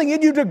putting something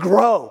in you to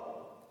grow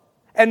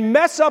and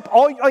mess up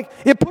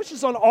it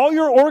pushes on all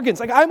your organs.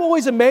 I'm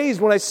always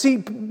amazed when I see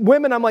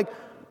women, I'm like,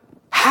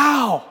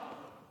 how?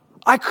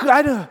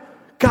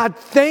 God,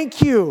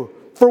 thank you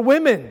for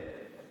women.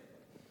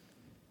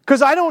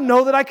 Because I don't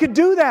know that I could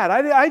do that.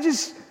 I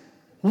just,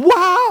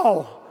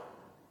 wow.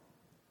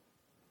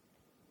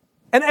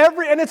 And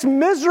it's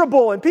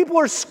miserable, and people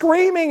are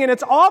screaming, and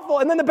it's awful.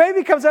 And then the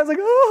baby comes out, it's like,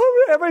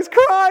 oh, everybody's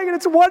crying, and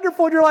it's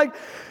wonderful. And you're like,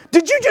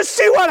 did you just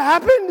see what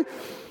happened?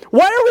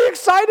 Why are we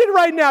excited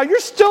right now? You're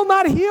still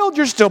not healed.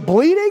 You're still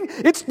bleeding.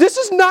 This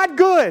is not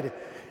good.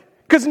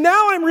 Because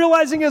now I'm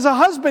realizing as a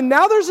husband,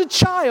 now there's a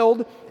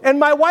child, and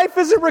my wife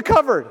isn't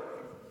recovered.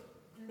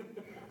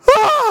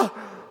 Ah!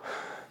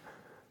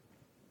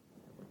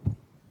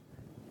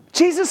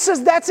 Jesus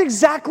says that's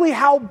exactly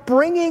how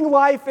bringing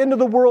life into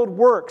the world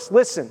works.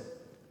 Listen.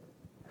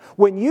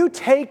 When you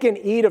take and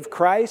eat of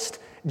Christ,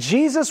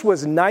 Jesus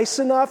was nice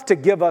enough to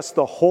give us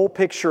the whole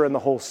picture and the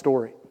whole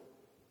story.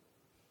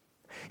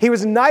 He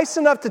was nice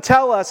enough to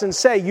tell us and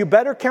say, you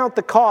better count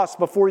the cost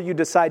before you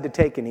decide to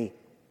take and eat.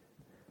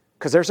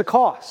 Because there's a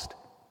cost.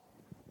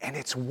 And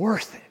it's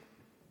worth it.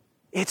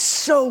 It's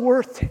so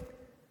worth it.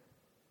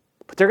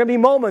 But there are going to be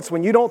moments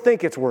when you don't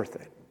think it's worth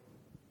it.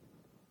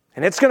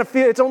 And it's going to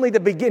feel, it's only the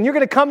beginning. You're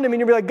going to come to me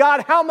and you'll be like,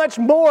 God, how much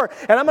more?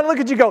 And I'm going to look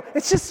at you and go,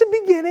 it's just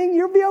the beginning.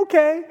 You'll be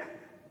okay.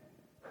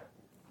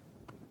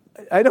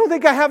 I don't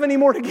think I have any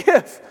more to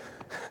give.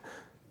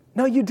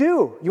 No, you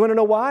do. You want to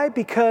know why?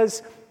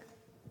 Because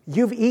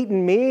you've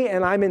eaten me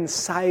and I'm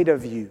inside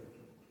of you.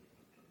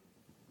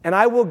 And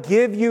I will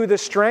give you the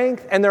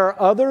strength, and there are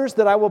others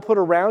that I will put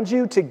around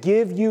you to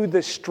give you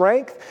the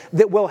strength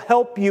that will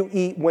help you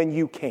eat when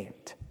you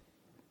can't.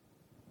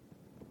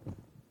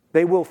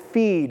 They will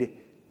feed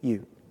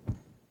you.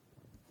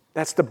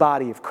 That's the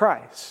body of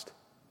Christ.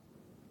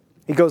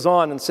 He goes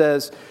on and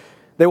says,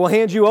 they will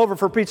hand you over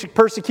for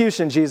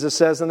persecution, Jesus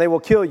says, and they will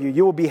kill you.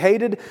 You will be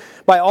hated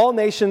by all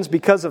nations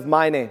because of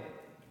my name.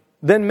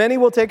 Then many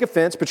will take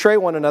offense, betray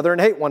one another,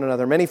 and hate one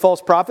another. Many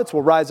false prophets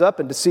will rise up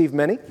and deceive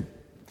many.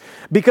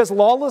 Because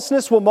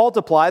lawlessness will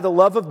multiply, the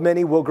love of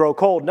many will grow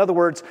cold. In other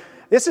words,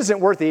 this isn't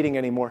worth eating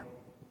anymore.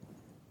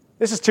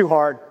 This is too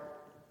hard.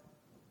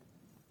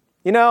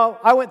 You know,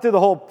 I went through the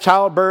whole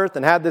childbirth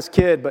and had this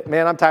kid, but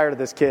man, I'm tired of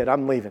this kid.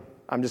 I'm leaving.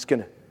 I'm just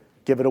going to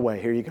give it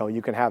away. Here you go.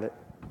 You can have it.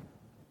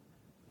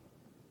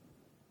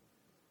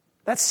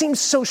 That seems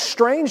so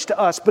strange to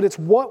us, but it's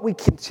what we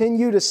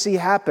continue to see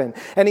happen.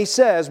 And he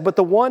says, but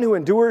the one who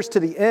endures to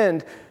the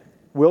end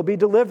will be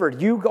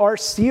delivered. You are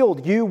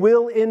sealed. You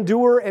will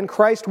endure, and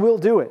Christ will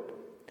do it.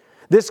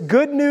 This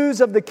good news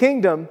of the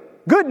kingdom,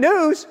 good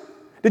news?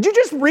 Did you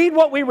just read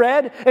what we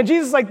read? And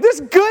Jesus is like,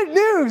 this good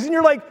news. And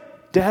you're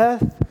like,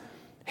 death,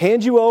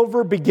 hand you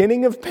over,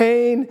 beginning of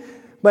pain,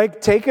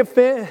 like take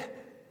offense.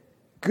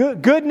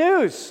 Good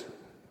news.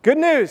 Good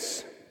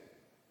news.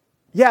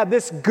 Yeah,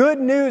 this good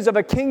news of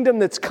a kingdom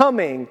that's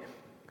coming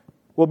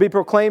will be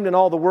proclaimed in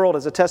all the world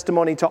as a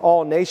testimony to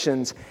all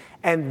nations,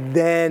 and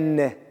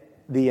then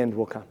the end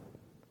will come.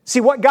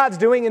 See, what God's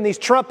doing in these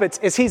trumpets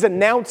is he's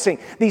announcing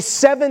these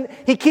seven,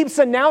 he keeps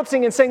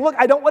announcing and saying, look,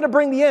 I don't want to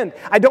bring the end.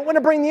 I don't want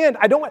to bring the end.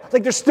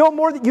 There's still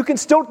more that you can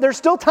still, there's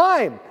still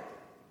time.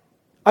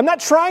 I'm not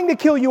trying to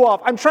kill you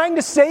off. I'm trying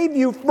to save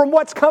you from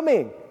what's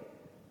coming.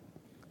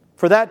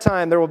 For that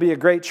time, there will be a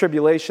great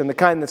tribulation, the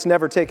kind that's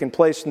never taken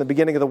place from the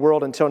beginning of the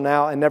world until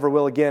now and never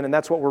will again. And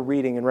that's what we're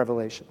reading in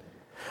Revelation.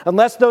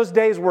 Unless those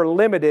days were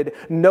limited,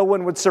 no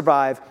one would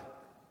survive.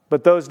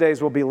 But those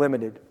days will be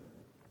limited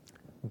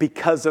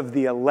because of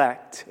the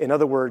elect. In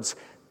other words,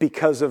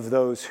 because of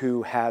those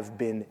who have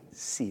been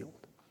sealed.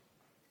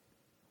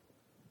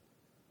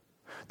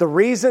 The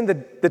reason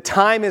that the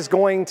time is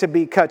going to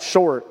be cut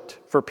short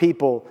for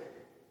people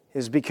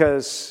is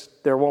because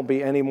there won't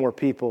be any more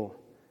people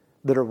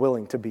that are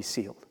willing to be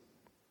sealed.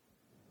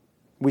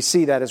 We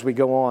see that as we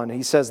go on.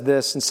 He says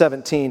this in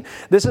 17.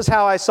 This is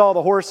how I saw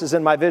the horses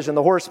in my vision.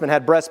 The horsemen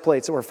had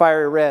breastplates that were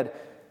fiery red,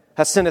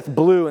 hyacinth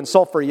blue, and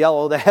sulfur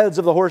yellow. The heads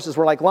of the horses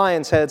were like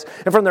lions' heads,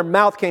 and from their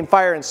mouth came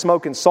fire and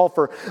smoke and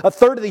sulfur. A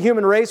third of the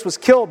human race was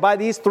killed by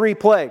these three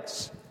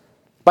plagues: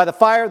 by the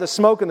fire, the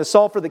smoke, and the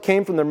sulfur that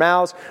came from their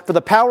mouths. For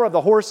the power of the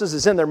horses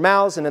is in their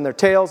mouths and in their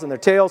tails,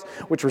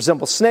 which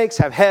resemble snakes,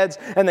 have heads,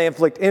 and they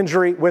inflict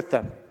injury with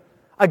them.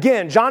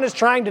 Again, John is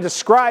trying to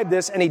describe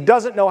this, and he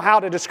doesn't know how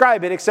to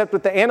describe it except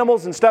with the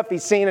animals and stuff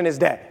he's seen in his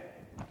day.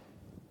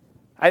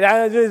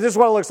 This is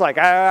what it looks like.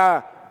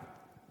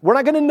 We're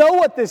not going to know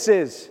what this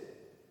is.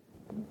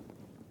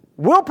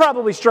 We'll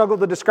probably struggle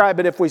to describe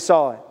it if we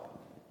saw it.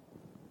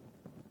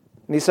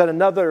 And he said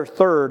another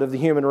third of the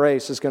human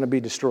race is going to be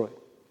destroyed.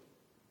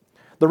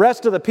 The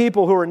rest of the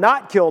people who are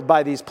not killed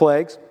by these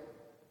plagues,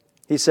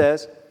 he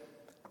says,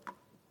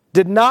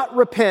 did not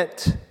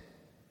repent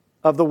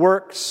of the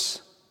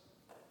works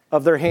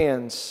of their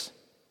hands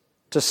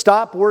to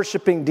stop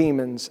worshiping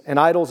demons and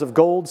idols of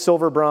gold,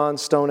 silver,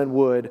 bronze, stone, and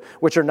wood,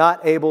 which are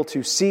not able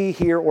to see,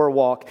 hear, or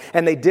walk.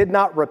 And they did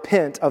not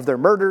repent of their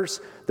murders,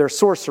 their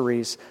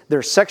sorceries,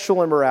 their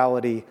sexual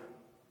immorality,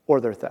 or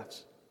their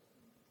thefts.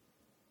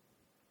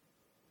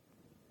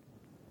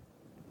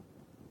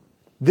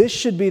 This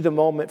should be the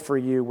moment for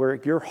you where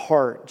your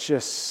heart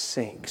just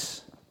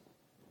sinks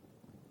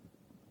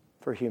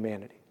for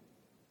humanity.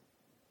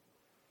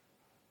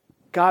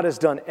 God has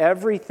done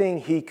everything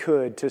he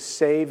could to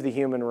save the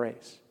human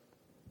race.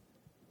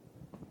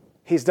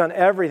 He's done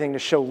everything to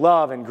show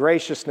love and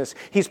graciousness.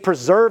 He's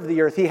preserved the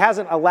earth. He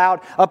hasn't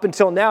allowed, up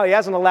until now, he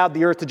hasn't allowed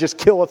the earth to just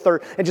kill a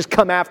third and just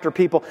come after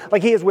people.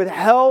 Like, he has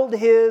withheld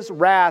his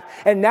wrath.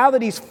 And now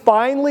that he's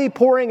finally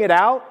pouring it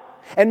out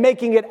and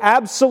making it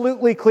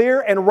absolutely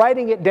clear and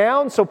writing it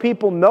down so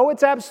people know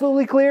it's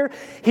absolutely clear,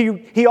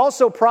 he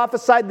also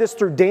prophesied this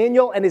through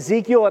Daniel and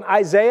Ezekiel and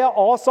Isaiah,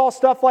 all saw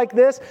stuff like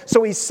this.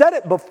 So he said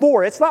it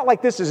before. It's not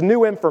like this is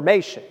new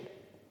information.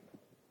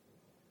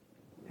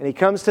 And he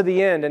comes to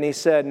the end and he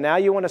said, now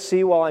you want to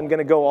see why I'm going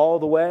to go all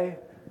the way?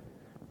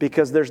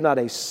 Because there's not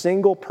a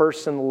single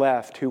person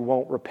left who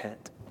won't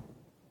repent.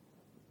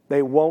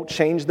 They won't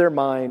change their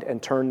mind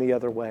and turn the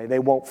other way. They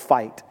won't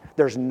fight.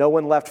 There's no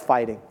one left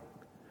fighting.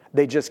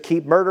 They just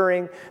keep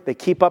murdering. They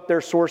keep up their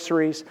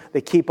sorceries.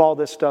 They keep all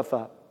this stuff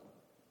up.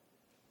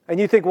 And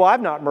you think, well,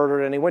 I've not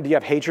murdered anyone. Do you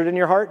have hatred in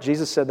your heart?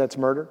 Jesus said that's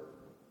murder.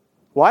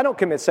 Well, I don't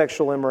commit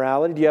sexual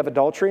immorality. Do you have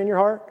adultery in your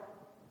heart?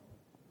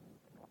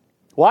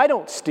 Well, I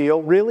don't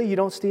steal. Really? You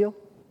don't steal?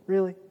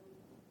 Really?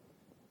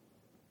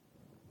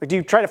 Like, do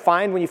you try to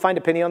find, when you find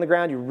a penny on the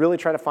ground, you really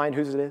try to find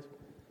whose it is?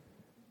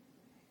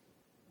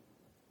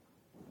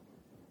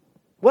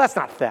 Well, that's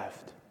not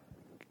theft.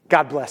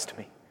 God blessed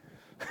me.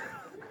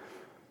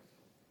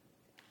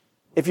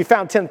 If you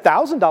found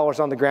 $10,000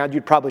 on the ground,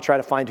 you'd probably try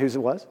to find whose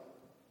it was.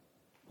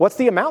 What's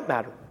the amount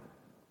matter?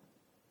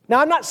 Now,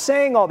 I'm not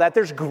saying all that.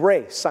 There's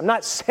grace. I'm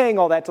not saying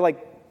all that to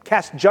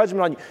cast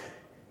judgment on you.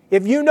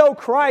 If you know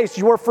Christ,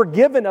 you are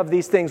forgiven of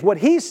these things. What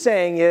he's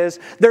saying is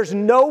there's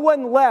no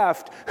one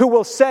left who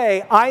will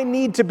say, I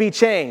need to be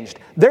changed.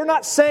 They're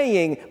not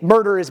saying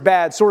murder is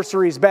bad,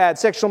 sorcery is bad,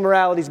 sexual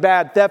morality is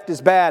bad, theft is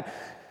bad.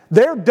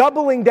 They're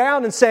doubling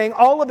down and saying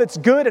all of it's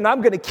good and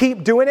I'm going to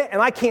keep doing it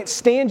and I can't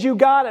stand you,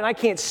 God, and I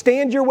can't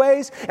stand your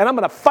ways and I'm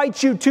going to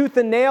fight you tooth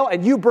and nail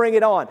and you bring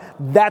it on.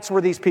 That's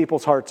where these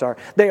people's hearts are.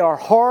 They are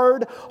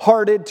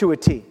hard-hearted to a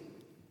T.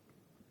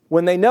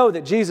 When they know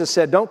that Jesus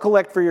said, don't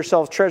collect for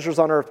yourselves treasures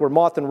on earth where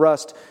moth and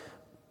rust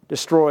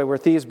destroy, where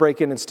thieves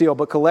break in and steal,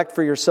 but collect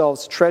for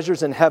yourselves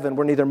treasures in heaven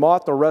where neither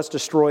moth nor rust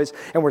destroys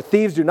and where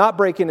thieves do not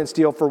break in and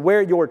steal. For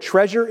where your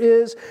treasure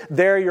is,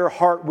 there your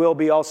heart will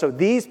be also.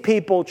 These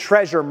people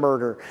treasure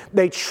murder.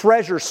 They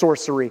treasure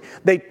sorcery.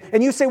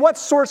 And you say,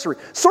 what's sorcery?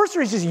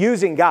 Sorcery is just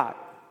using God.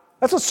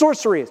 That's what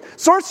sorcery is.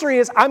 Sorcery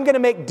is, I'm going to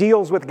make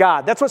deals with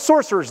God. That's what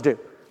sorcerers do.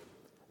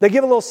 They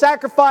give a little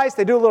sacrifice,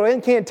 they do a little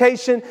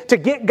incantation to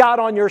get God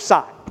on your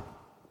side.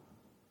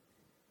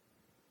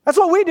 That's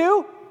what we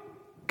do.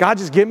 God,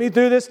 just get me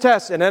through this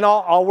test and then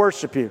I'll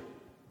worship you.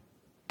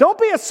 Don't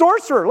be a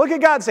sorcerer. Look at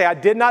God and say, I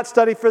did not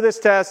study for this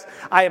test.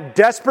 I am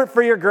desperate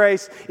for your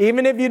grace.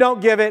 Even if you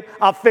don't give it,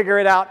 I'll figure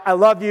it out. I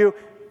love you.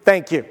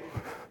 Thank you.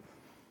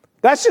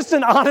 That's just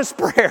an honest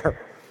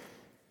prayer.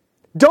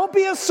 Don't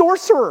be a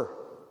sorcerer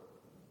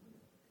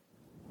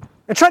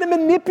and try to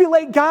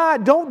manipulate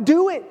God. Don't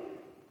do it.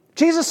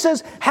 Jesus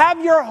says,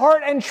 have your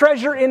heart and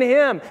treasure in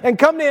Him and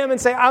come to Him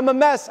and say, I'm a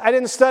mess. I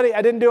didn't study.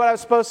 I didn't do what I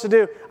was supposed to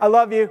do. I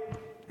love you.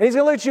 And He's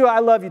going to look at you. I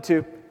love you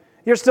too.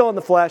 You're still in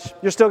the flesh.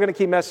 You're still going to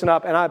keep messing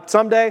up. And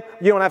someday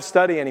you don't have to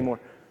study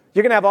anymore.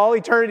 You're going to have all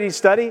eternity to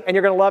study and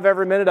you're going to love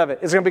every minute of it.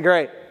 It's going to be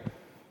great.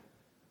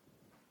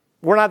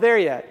 We're not there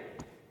yet.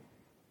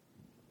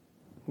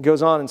 He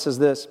goes on and says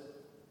this.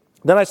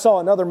 Then I saw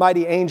another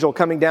mighty angel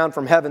coming down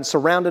from heaven,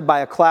 surrounded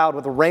by a cloud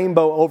with a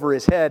rainbow over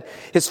his head.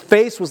 His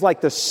face was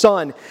like the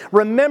sun.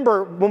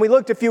 Remember, when we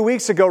looked a few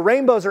weeks ago,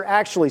 rainbows are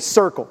actually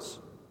circles.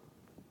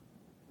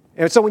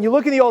 And so when you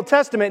look in the Old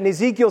Testament and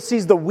Ezekiel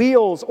sees the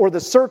wheels or the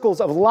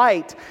circles of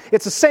light,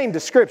 it's the same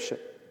description.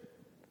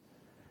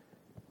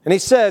 And he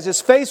says,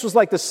 his face was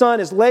like the sun,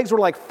 his legs were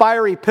like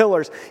fiery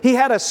pillars. He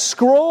had a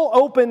scroll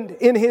opened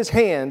in his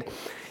hand.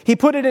 He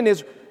put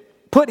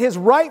his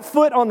right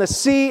foot on the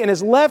sea and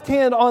his left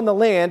hand on the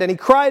land, and he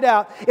cried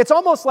out. It's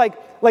almost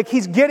like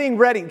he's getting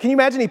ready. Can you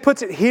imagine? He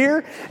puts it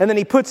here, and then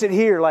he puts it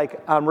here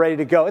like, I'm ready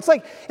to go. It's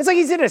like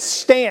he's in a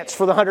stance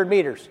for the 100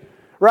 meters,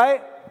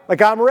 right?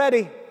 Like, I'm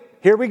ready.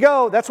 Here we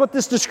go. That's what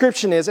this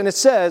description is. And it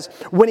says,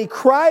 when he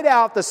cried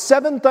out, the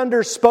seven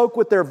thunders spoke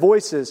with their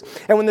voices.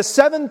 And when the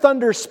seven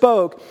thunders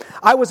spoke,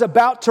 I was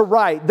about to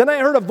write. Then I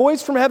heard a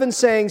voice from heaven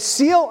saying,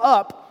 seal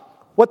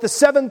up what the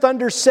seven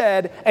thunders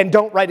said and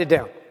don't write it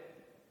down.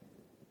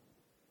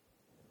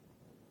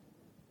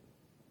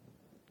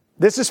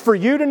 This is for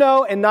you to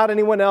know and not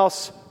anyone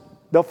else.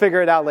 They'll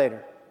figure it out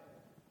later.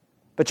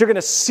 But you're going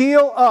to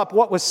seal up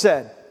what was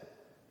said.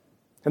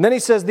 And then he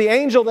says, the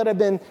angel that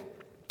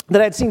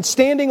I had seen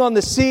standing on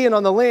the sea and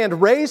on the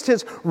land raised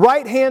his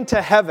right hand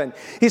to heaven.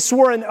 He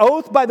swore an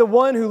oath by the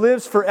one who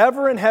lives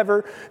forever and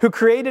ever, who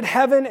created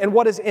heaven and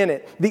what is in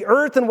it, the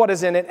earth and what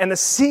is in it, and the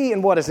sea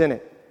and what is in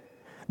it.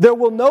 There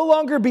will no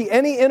longer be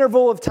any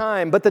interval of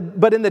time,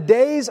 but in the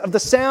days of the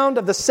sound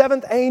of the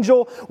seventh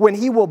angel, when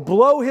he will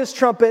blow his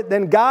trumpet,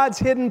 then God's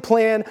hidden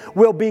plan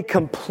will be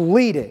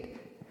completed,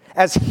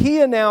 as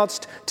he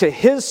announced to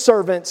his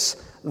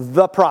servants,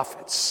 the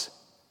prophets.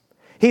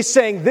 He's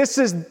saying this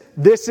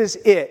is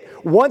it.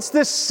 Once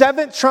this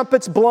seventh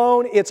trumpet's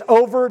blown, it's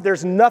over.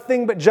 There's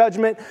nothing but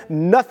judgment,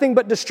 nothing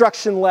but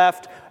destruction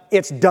left.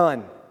 It's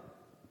done.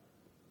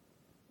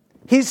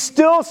 He's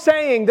still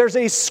saying there's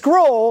a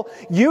scroll.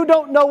 You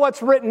don't know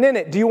what's written in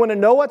it. Do you want to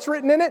know what's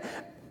written in it?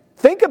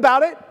 Think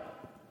about it.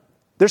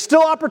 There's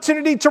still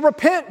opportunity to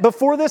repent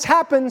before this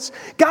happens.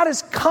 God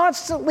is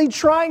constantly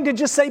trying to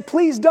just say,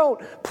 please don't,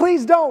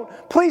 please don't,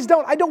 please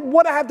don't. I don't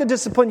want to have to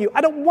discipline you.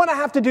 I don't want to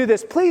have to do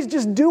this. Please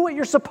just do what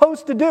you're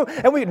supposed to do.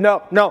 And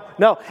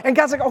no. And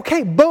God's like,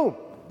 okay, boom,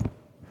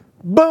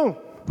 boom.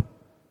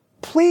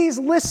 Please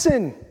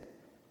listen.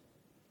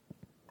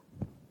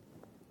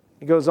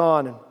 He goes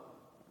on and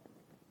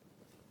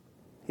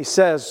he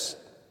says,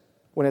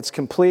 when it's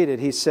completed,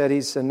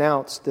 he's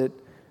announced that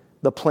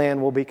the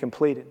plan will be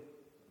completed.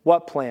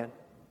 What plan?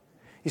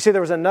 You see, there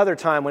was another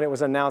time when it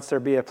was announced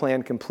there'd be a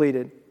plan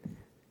completed.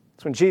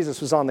 It's when Jesus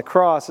was on the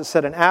cross. It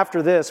said, and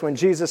after this, when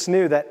Jesus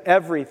knew that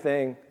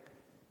everything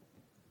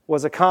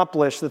was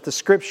accomplished, that the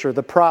scripture,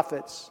 the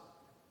prophets,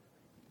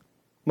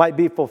 might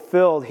be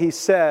fulfilled, he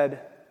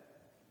said,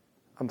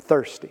 I'm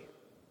thirsty.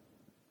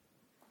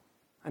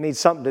 I need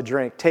something to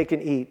drink. Take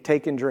and eat,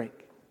 take and drink.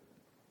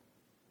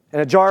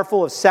 And a jar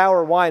full of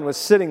sour wine was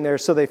sitting there,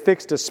 so they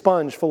fixed a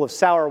sponge full of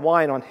sour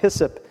wine on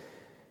hyssop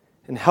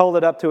and held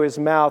it up to his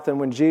mouth. And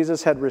when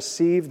Jesus had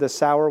received the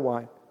sour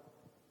wine,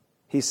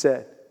 he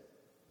said,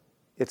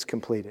 it's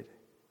completed.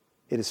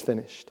 It is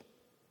finished.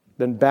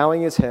 Then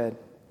bowing his head,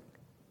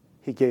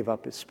 he gave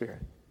up his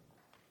spirit.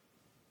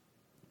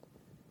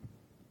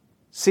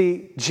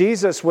 See,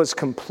 Jesus was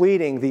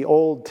completing the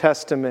Old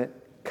Testament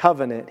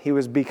covenant. He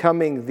was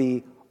becoming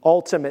the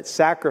ultimate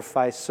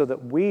sacrifice so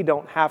that we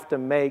don't have to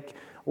make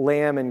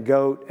lamb and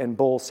goat and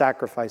bull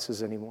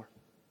sacrifices anymore.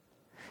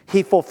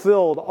 He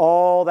fulfilled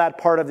all that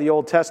part of the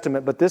Old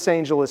Testament, but this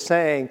angel is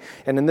saying,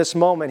 and in this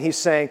moment he's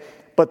saying,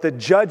 but the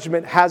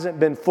judgment hasn't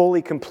been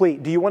fully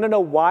complete. Do you want to know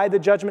why the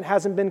judgment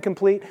hasn't been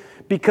complete?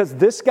 Because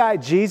this guy,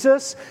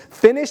 Jesus,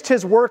 finished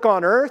his work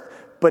on earth,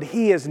 but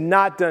he is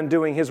not done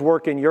doing his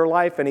work in your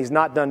life, and he's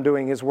not done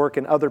doing his work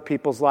in other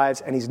people's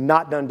lives, and he's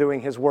not done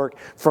doing his work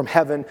from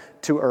heaven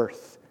to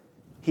earth.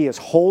 He is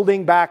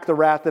holding back the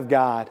wrath of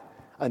God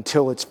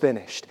until it's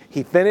finished.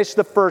 He finished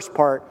the first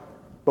part,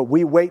 but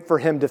we wait for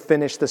him to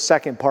finish the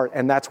second part,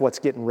 and that's what's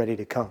getting ready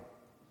to come.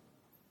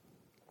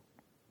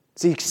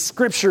 See,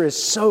 Scripture is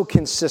so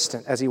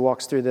consistent as he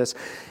walks through this.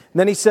 And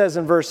then he says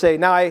in verse 8,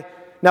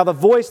 Now the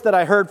voice that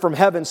I heard from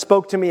heaven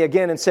spoke to me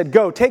again and said,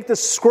 Go, take the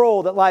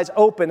scroll that lies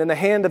open in the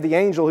hand of the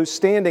angel who's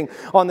standing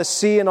on the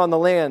sea and on the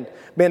land.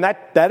 Man,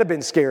 that'd have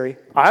been scary.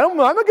 I'm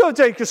going to go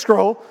take a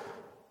scroll.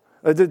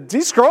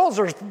 These scrolls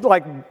are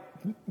like,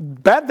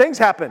 bad things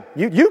happen.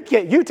 You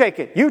take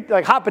it. You,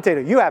 like hot potato,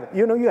 you have it.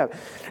 You have it.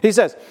 He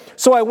says,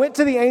 So I went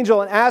to the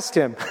angel and asked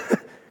him,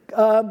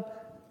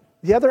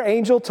 the other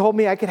angel told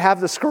me I could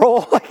have the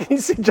scroll. Like, you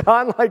see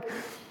John,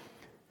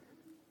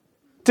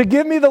 to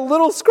give me the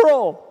little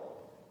scroll.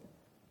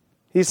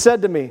 He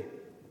said to me,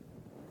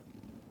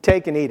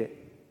 Take and eat it.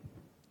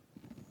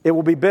 It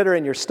will be bitter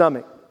in your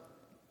stomach,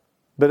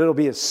 but it'll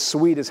be as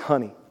sweet as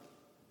honey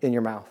in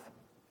your mouth.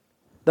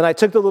 Then I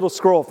took the little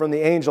scroll from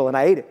the angel and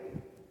I ate it.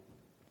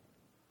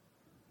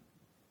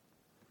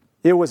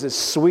 It was as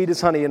sweet as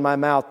honey in my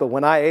mouth, but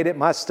when I ate it,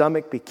 my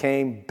stomach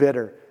became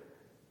bitter.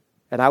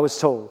 And I was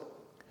told,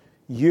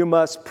 You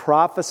must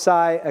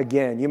prophesy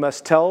again. You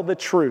must tell the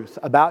truth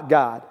about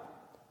God,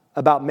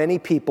 about many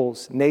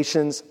peoples,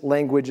 nations,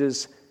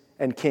 languages,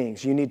 and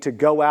kings. You need to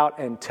go out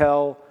and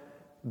tell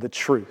the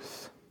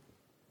truth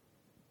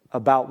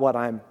about what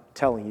I'm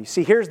telling you.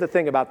 See, here's the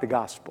thing about the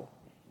gospel.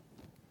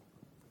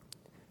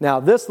 Now,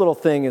 this little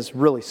thing is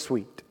really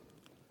sweet.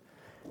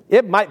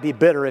 It might be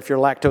bitter if you're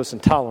lactose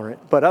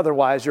intolerant, but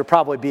otherwise you'll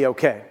probably be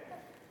okay.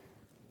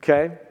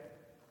 Okay?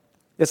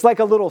 It's like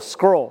a little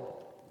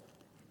scroll.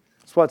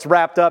 It's what's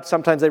wrapped up.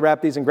 Sometimes they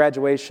wrap these in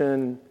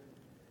graduation.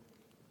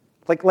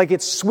 Like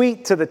it's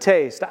sweet to the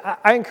taste.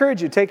 I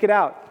encourage you, take it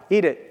out.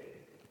 Eat it.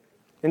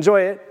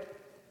 Enjoy it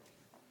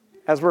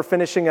as we're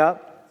finishing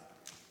up.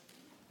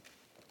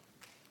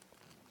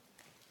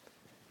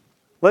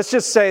 Let's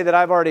just say that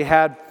I've already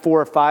had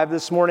 4 or 5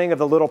 this morning of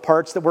the little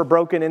parts that were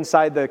broken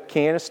inside the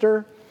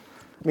canister.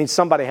 I mean,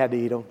 somebody had to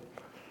eat them.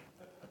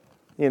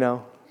 You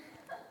know.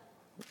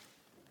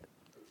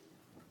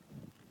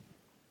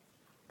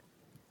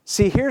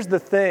 See, here's the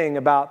thing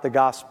about the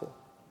gospel.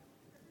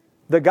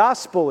 The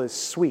gospel is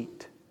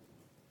sweet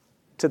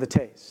to the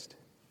taste.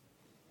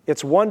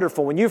 It's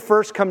wonderful. When you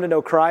first come to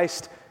know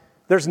Christ,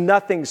 there's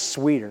nothing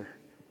sweeter.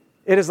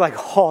 It is like,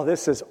 oh,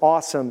 this is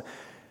awesome.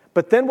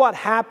 But then what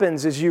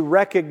happens is you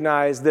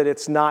recognize that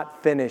it's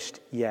not finished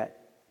yet.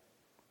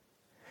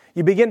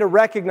 You begin to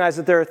recognize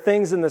that there are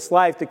things in this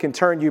life that can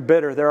turn you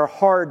bitter. There are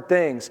hard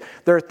things.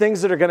 There are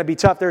things that are going to be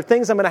tough. There are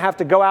things I'm going to have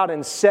to go out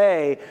and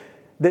say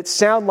that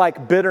sound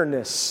like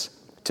bitterness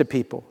to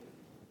people.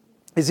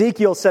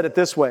 Ezekiel said it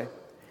this way,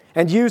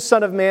 And you,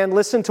 son of man,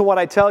 listen to what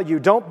I tell you.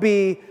 Don't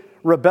be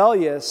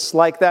rebellious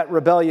like that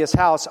rebellious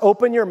house.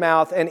 Open your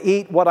mouth and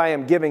eat what I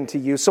am giving to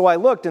you. So I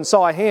looked and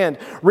saw a hand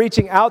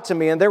reaching out to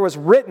me, and there was a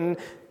written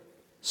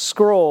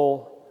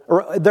scroll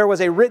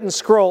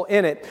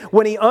in it.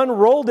 When he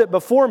unrolled it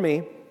before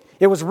me,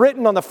 it was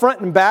written on the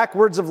front and back,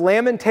 words of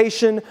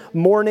lamentation,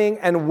 mourning,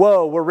 and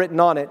woe were written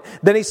on it.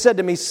 Then he said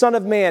to me, Son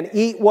of man,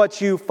 eat what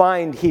you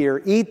find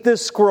here. Eat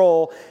this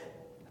scroll,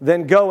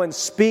 then go and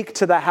speak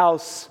to the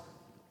house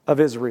of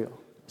Israel.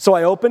 So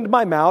I opened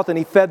my mouth, and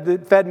he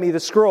fed me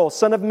the scroll.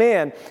 Son of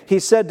man, he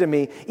said to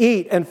me,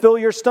 eat and fill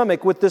your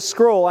stomach with this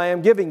scroll I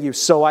am giving you.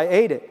 So I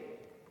ate it.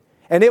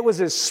 And it was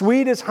as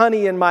sweet as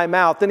honey in my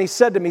mouth. Then he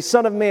said to me,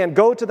 Son of man,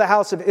 go to the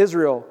house of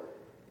Israel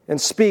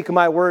and speak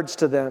my words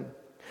to them.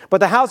 But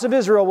the house of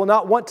Israel will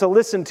not want to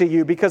listen to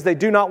you because they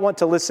do not want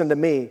to listen to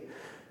me.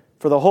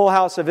 For the whole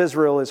house of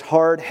Israel is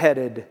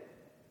hard-headed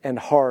and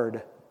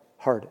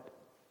hard-hearted.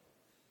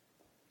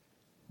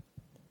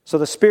 So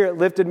the Spirit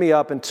lifted me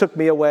up and took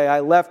me away. I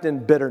left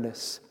in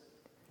bitterness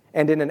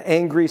and in an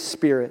angry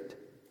spirit.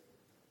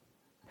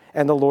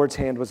 And the Lord's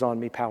hand was on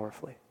me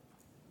powerfully.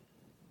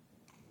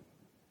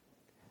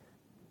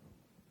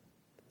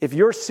 If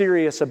you're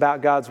serious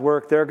about God's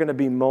work, there are going to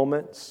be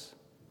moments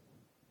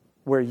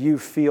where you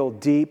feel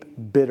deep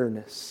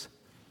bitterness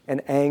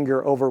and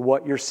anger over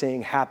what you're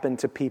seeing happen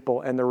to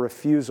people and the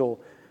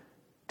refusal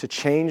to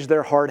change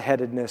their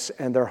hard-headedness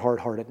and their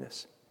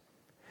hard-heartedness.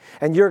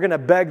 And you're going to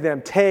beg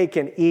them, take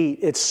and eat,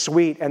 it's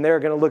sweet. And they're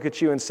going to look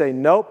at you and say,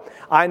 nope,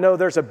 I know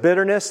there's a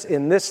bitterness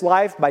in this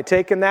life by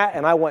taking that,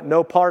 and I want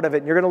no part of it.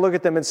 And you're going to look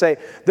at them and say,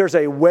 there's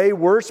a way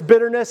worse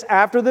bitterness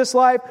after this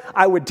life.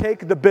 I would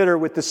take the bitter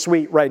with the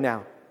sweet right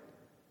now.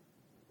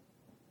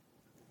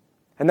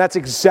 And that's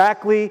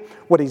exactly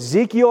what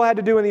Ezekiel had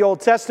to do in the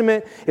Old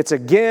Testament. It's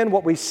again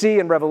what we see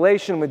in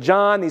Revelation with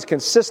John, these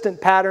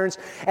consistent patterns.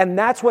 And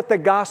that's what the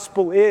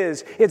gospel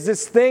is. It's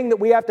this thing that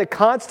we have to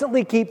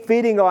constantly keep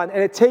feeding on.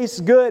 And it tastes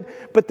good,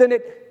 but then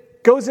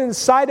it goes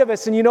inside of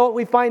us. And you know what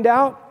we find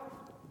out?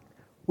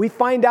 We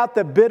find out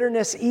the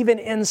bitterness even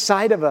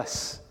inside of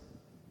us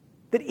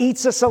that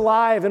eats us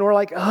alive. And we're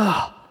like,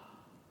 oh.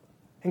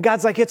 And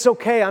God's like, it's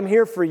okay. I'm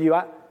here for you.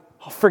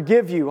 I'll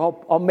forgive you.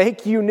 I'll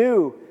make you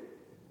new.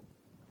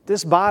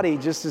 This body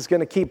just is going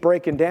to keep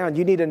breaking down.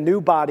 You need a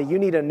new body. You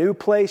need a new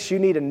place. You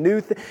need a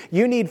new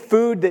you need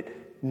food that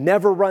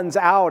never runs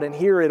out, and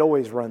here it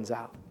always runs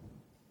out.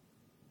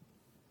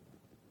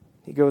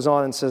 He goes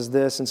on and says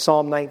this in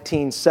Psalm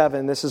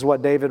 19:7. This is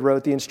what David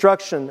wrote. The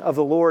instruction of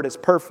the Lord is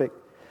perfect,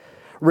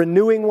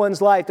 renewing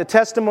one's life. The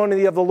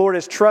testimony of the Lord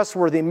is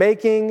trustworthy,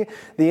 making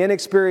the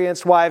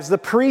inexperienced wise. The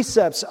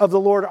precepts of the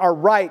Lord are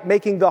right,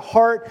 making the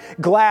heart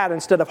glad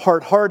instead of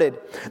hard-hearted.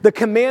 The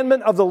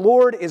commandment of the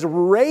Lord is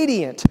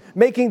radiant,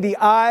 making the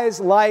eyes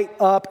light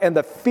up. And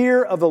the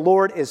fear of the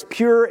Lord is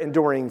pure,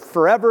 enduring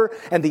forever.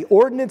 And the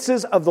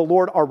ordinances of the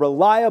Lord are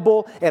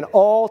reliable and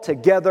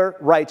altogether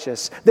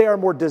righteous. They are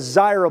more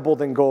desirable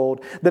than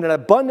gold, than an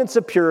abundance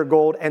of pure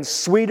gold, and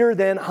sweeter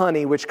than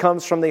honey, which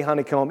comes from the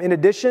honeycomb. In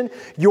addition,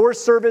 your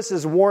service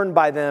is worn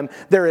by them.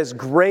 There is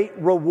great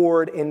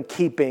reward in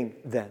keeping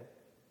them.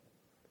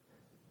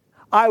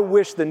 I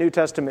wish the New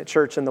Testament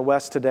church in the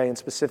West today, and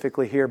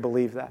specifically here,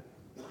 believed that.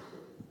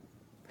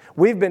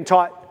 We've been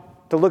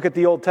taught to look at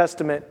the Old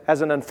Testament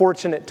as an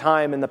unfortunate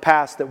time in the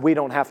past that we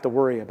don't have to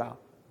worry about.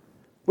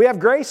 We have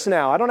grace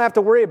now. I don't have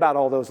to worry about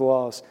all those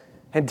laws.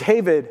 And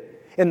David,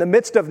 in the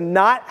midst of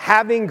not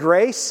having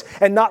grace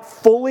and not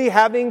fully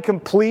having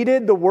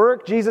completed the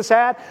work Jesus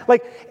had,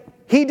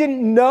 he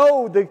didn't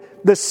know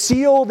the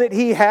seal that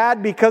he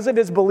had because of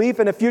his belief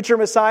in a future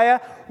Messiah,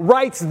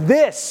 writes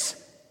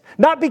this.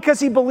 Not because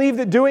he believed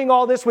that doing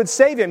all this would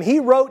save him. He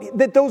wrote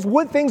that those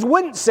things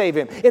wouldn't save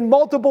him. In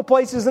multiple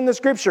places in the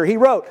Scripture, he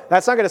wrote,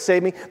 that's not going to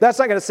save me. That's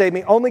not going to save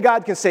me. Only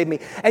God can save me.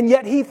 And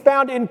yet he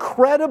found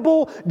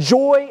incredible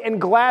joy and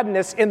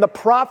gladness in the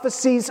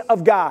prophecies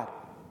of God.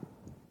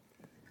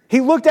 He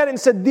looked at it and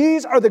said,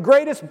 these are the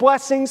greatest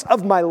blessings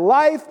of my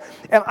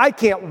life, and I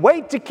can't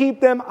wait to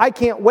keep them. I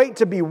can't wait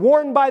to be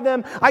warned by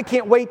them. I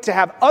can't wait to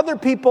have other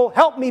people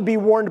help me be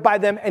warned by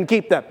them and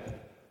keep them.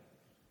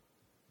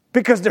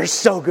 Because they're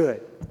so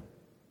good.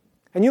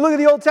 And you look at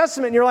the Old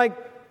Testament and you're like,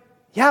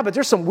 yeah, but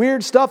there's some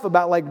weird stuff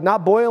about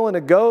not boiling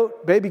a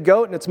baby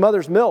goat in its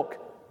mother's milk.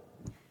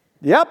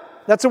 Yep,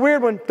 that's a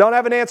weird one. Don't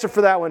have an answer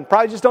for that one.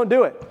 Probably just don't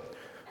do it.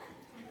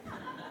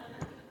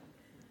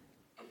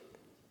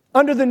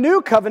 Under the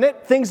new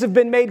covenant, things have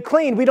been made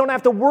clean. We don't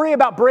have to worry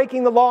about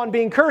breaking the law and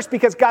being cursed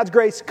because God's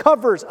grace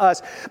covers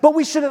us. But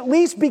we should at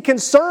least be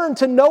concerned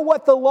to know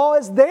what the law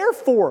is there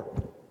for.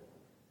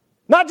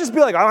 Not just be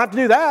like, I don't have to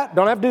do that.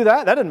 Don't have to do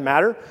that. That doesn't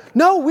matter.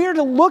 No, we're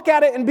to look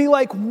at it and be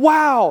like,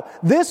 wow,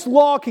 this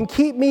law can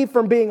keep me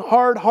from being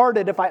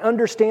hard-hearted if I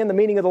understand the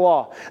meaning of the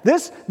law.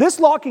 This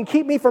law can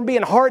keep me from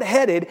being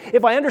hard-headed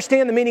if I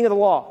understand the meaning of the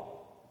law.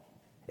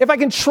 If I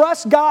can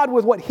trust God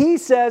with what He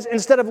says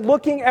instead of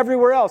looking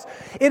everywhere else.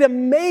 It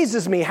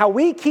amazes me how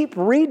we keep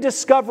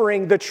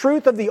rediscovering the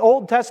truth of the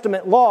Old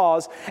Testament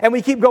laws and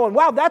we keep going,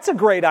 wow, that's a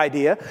great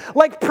idea.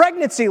 Like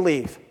pregnancy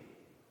leave.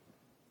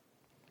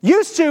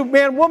 Used to,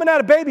 woman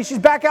had a baby, she's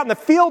back out in the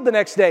field the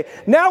next day.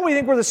 Now we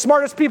think we're the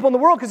smartest people in the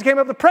world because it came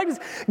up with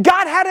pregnancy.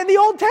 God had it in the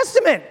Old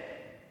Testament.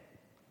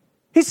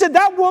 He said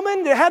that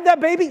woman that had that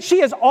baby,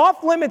 she is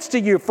off limits to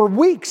you for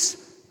weeks.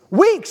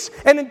 Weeks.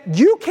 And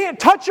you can't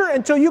touch her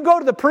until you go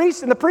to the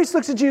priest. And the priest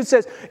looks at you and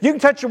says, you can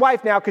touch your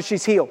wife now because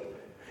she's healed.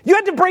 You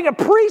had to bring a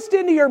priest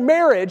into your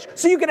marriage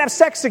so you can have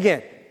sex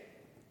again.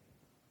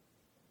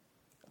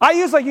 I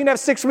usually you can have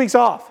 6 weeks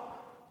off.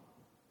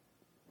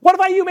 What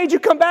if you made you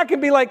come back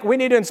and be like, we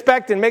need to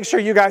inspect and make sure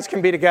you guys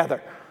can be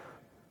together?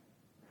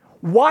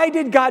 Why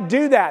did God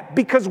do that?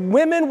 Because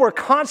women were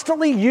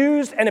constantly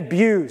used and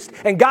abused.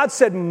 And God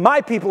said,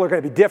 my people are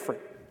going to be different.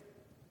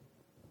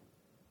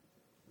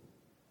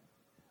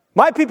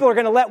 My people are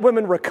going to let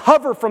women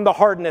recover from the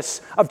hardness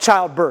of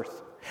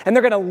childbirth. And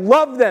they're going to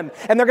love them.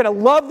 And they're going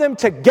to love them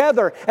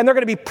together. And they're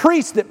going to be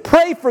priests that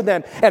pray for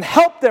them and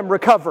help them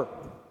recover.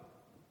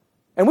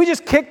 And we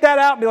just kick that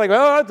out and be like,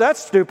 oh,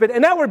 that's stupid.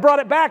 And now we brought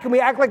it back and we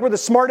act like we're the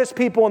smartest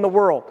people in the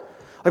world.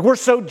 Like we're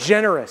so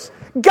generous.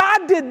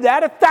 God did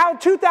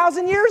that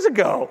 2,000 years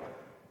ago.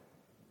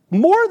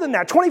 More than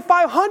that,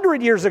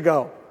 2,500 years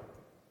ago.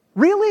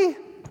 Really?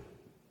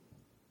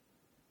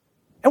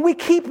 And we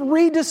keep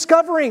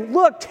rediscovering,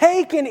 look,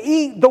 take and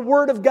eat the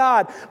Word of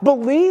God.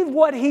 Believe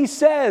what He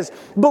says.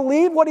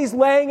 Believe what He's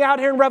laying out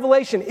here in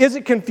Revelation. Is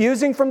it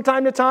confusing from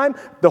time to time?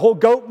 The whole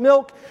goat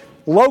milk?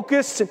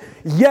 locusts.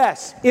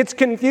 Yes, it's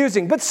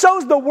confusing, but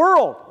so's the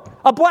world.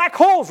 A black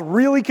hole's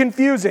really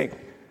confusing.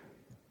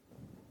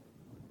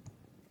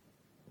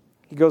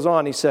 He goes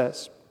on, he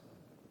says,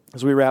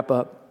 as we wrap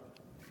up,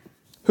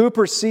 who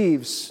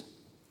perceives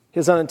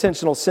his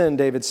unintentional sin,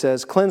 David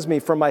says, cleanse me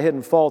from my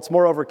hidden faults.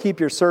 Moreover, keep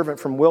your servant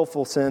from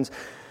willful sins.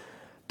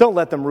 Don't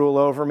let them rule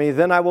over me.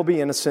 Then I will be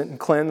innocent and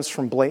cleansed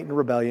from blatant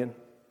rebellion.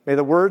 May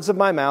the words of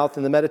my mouth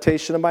and the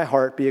meditation of my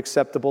heart be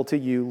acceptable to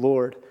you,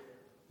 Lord,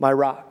 my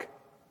rock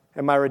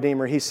and my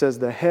redeemer. He says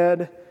the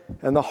head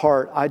and the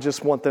heart, I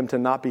just want them to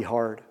not be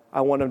hard.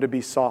 I want them to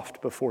be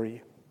soft before you.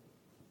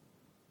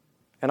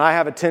 And I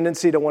have a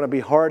tendency to want to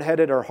be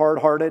hard-headed or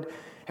hard-hearted,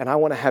 and I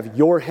want to have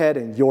your head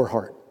and your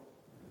heart.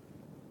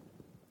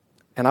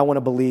 And I want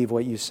to believe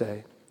what you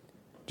say.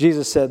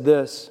 Jesus said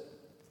this.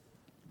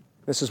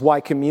 This is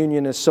why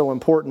communion is so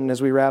important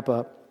as we wrap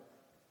up.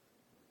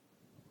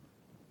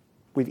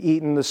 We've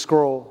eaten the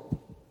scroll.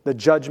 The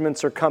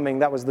judgments are coming.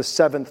 That was the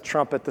seventh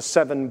trumpet. The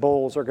 7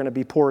 bowls are going to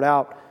be poured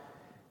out.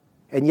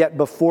 And yet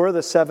before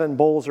the 7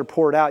 bowls are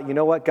poured out, you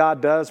know what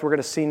God does? We're going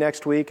to see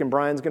next week and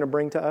Brian's going to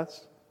bring to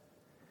us.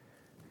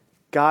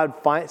 God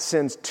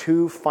sends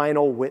 2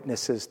 final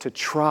witnesses to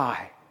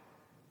try.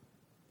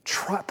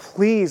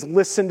 Please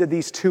listen to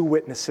these 2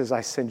 witnesses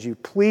I send you.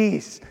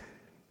 Please,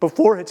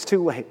 before it's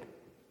too late.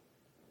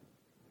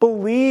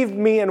 Believe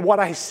me in what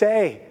I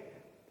say.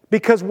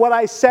 Because what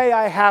I say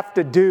I have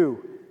to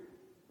do.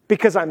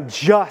 Because I'm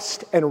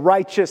just and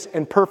righteous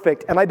and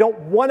perfect. And I don't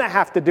want to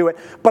have to do it.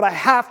 But I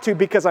have to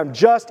because I'm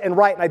just and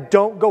right. And I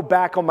don't go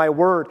back on my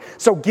word.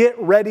 So get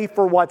ready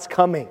for what's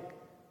coming.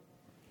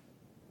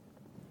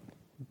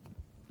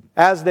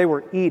 As they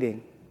were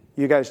eating.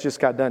 You guys just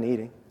got done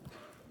eating.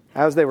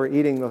 As they were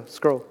eating the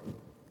scroll.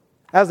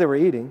 As they were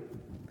eating.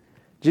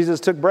 Jesus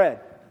took bread.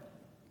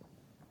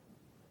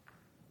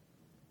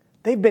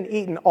 They've been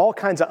eating all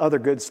kinds of other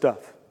good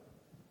stuff.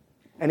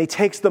 And he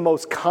takes the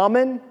most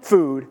common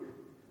food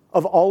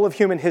of all of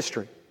human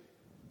history.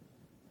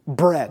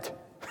 Bread.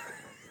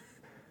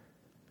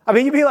 I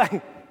mean, you'd be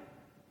like,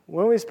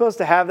 when are we supposed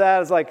to have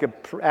that as like an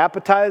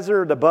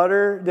appetizer, the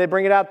butter? They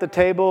bring it out the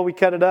table, we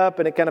cut it up,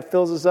 and it kind of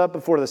fills us up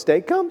before the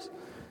steak comes?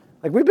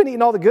 Like, we've been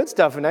eating all the good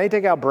stuff, and now you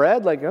take out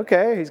bread? Like,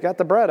 okay, he's got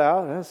the bread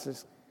out. That's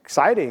just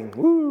exciting.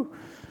 Woo!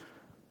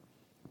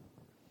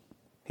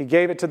 He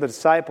gave it to the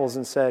disciples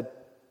and said,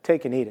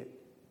 take and eat it.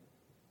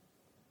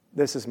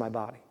 This is my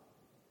body.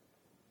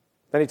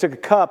 Then he took a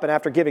cup, and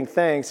after giving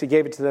thanks, he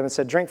gave it to them and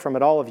said, drink from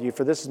it, all of you,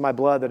 for this is my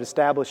blood that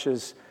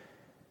establishes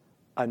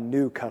a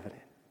new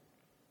covenant.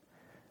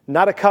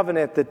 Not a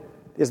covenant that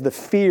is the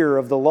fear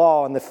of the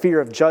law and the fear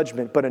of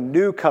judgment, but a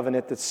new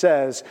covenant that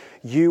says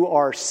you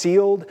are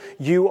sealed,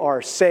 you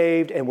are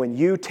saved, and when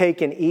you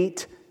take and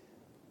eat,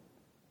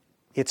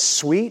 it's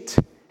sweet,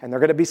 and there are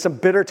going to be some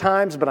bitter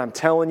times, but I'm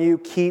telling you,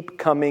 keep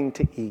coming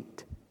to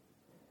eat.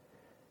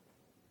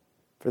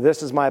 For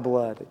this is my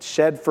blood, it's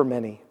shed for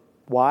many.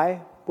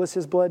 Why was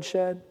his blood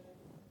shed?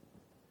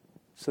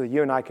 So that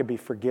you and I could be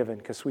forgiven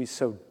because we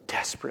so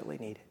desperately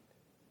need it.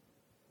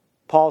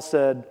 Paul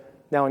said,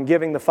 now in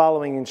giving the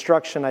following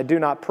instruction, I do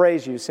not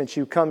praise you since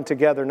you come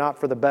together not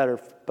for the better,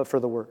 but for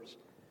the worse.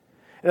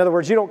 In other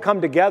words, you don't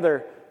come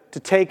together to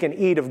take and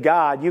eat of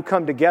God. You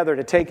come together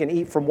to take and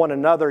eat from one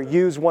another,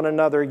 use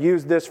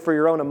this for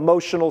your own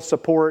emotional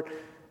support.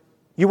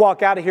 You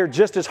walk out of here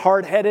just as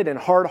hard-headed and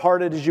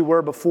hard-hearted as you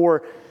were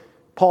before.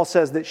 Paul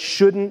says that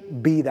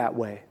shouldn't be that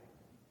way.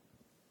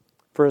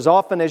 For as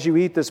often as you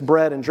eat this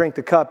bread and drink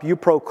the cup, you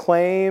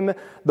proclaim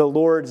the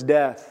Lord's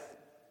death.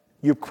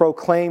 You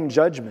proclaim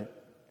judgment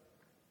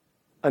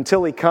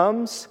until he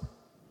comes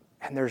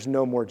and there's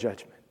no more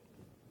judgment.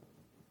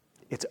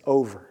 It's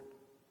over.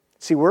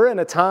 See, we're in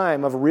a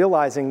time of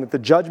realizing that the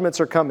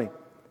judgments are coming.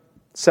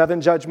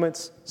 7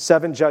 judgments,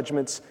 7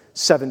 judgments,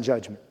 7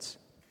 judgments.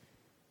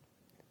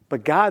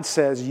 But God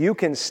says you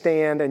can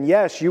stand, and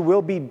yes, you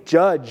will be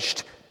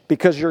judged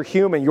because you're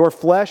human. Your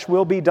flesh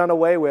will be done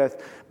away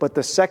with. But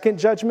the second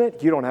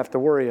judgment, you don't have to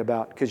worry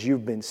about because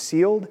you've been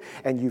sealed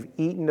and you've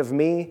eaten of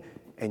me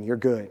and you're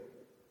good.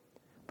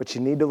 But you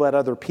need to let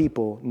other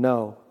people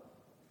know.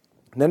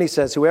 And then he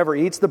says, whoever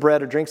eats the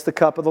bread or drinks the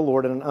cup of the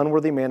Lord in an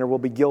unworthy manner will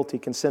be guilty,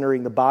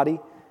 considering the body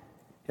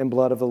and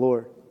blood of the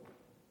Lord.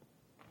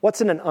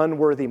 What's in an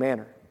unworthy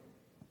manner?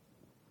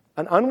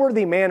 An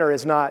unworthy manner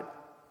is not,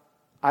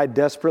 I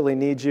desperately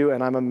need you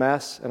and I'm a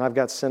mess and I've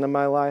got sin in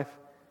my life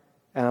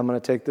and I'm going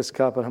to take this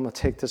cup and I'm going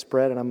to take this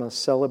bread and I'm going to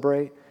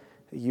celebrate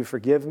that you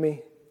forgive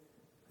me,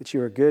 that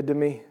you are good to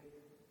me,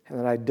 and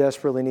that I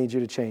desperately need you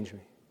to change me.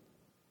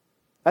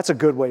 That's a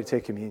good way to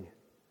take communion.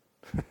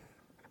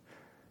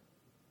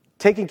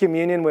 Taking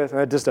communion with,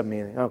 it just doesn't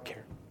mean anything. I don't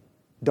care.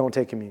 Don't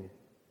take communion.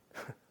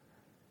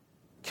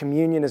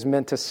 Communion is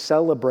meant to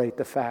celebrate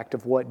the fact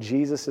of what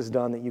Jesus has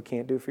done that you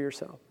can't do for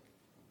yourself.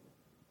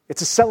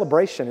 It's a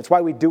celebration. It's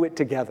why we do it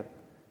together.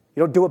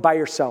 You don't do it by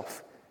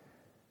yourself.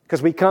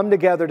 Because we come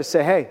together to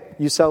say, hey,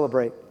 you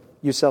celebrate,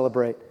 you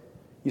celebrate,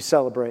 you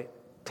celebrate.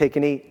 Take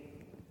and eat.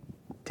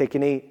 Take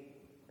and eat.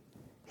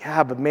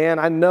 Yeah, but man,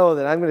 I know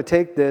that I'm going to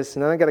take this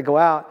and then I got to go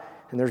out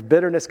and there's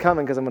bitterness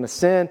coming because I'm going to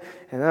sin,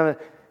 and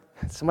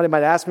somebody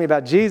might ask me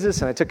about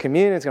Jesus, and I took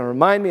communion. It's going to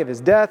remind me of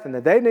his death and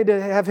that they need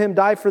to have him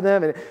die for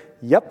them. And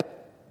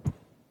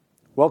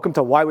welcome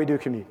to why we do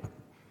communion.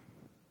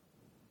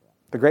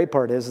 The great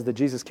part is that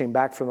Jesus came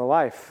back from the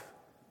life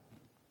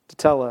to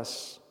tell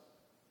us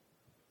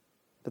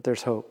that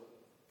there's hope.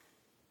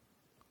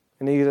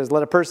 And he says,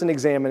 let a person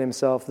examine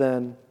himself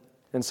then,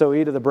 and so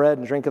eat of the bread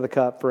and drink of the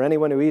cup. For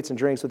anyone who eats and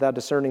drinks without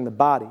discerning the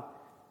body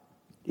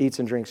eats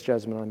and drinks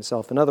judgment on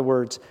himself. In other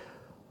words,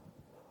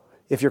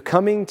 if you're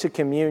coming to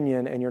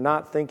communion and you're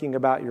not thinking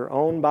about your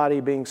own body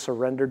being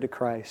surrendered to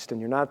Christ, and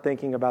you're not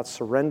thinking about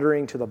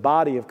surrendering to the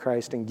body of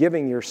Christ and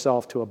giving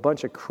yourself to a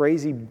bunch of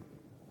crazy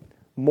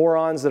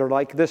morons that are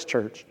like this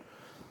church,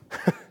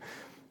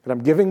 and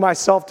I'm giving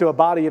myself to a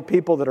body of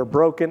people that are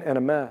broken and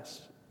a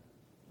mess,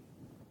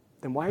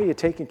 then why are you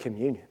taking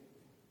communion?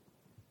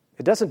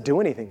 It doesn't do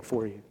anything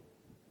for you.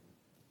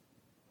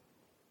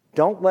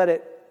 Don't let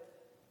it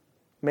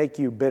make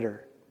you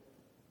bitter.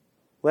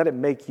 Let it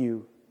make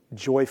you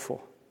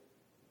joyful.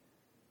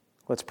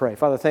 Let's pray.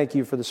 Father, thank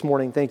you for this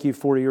morning. Thank you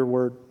for your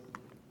word.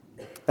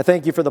 I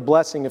thank you for the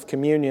blessing of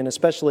communion,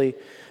 especially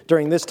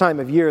during this time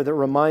of year that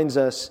reminds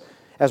us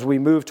as we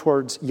move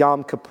towards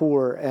Yom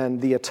Kippur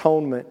and the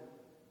atonement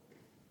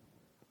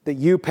that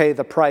you pay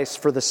the price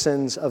for the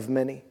sins of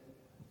many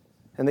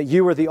and that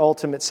you are the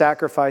ultimate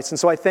sacrifice. And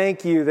so I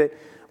thank you that,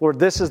 Lord,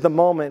 this is the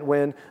moment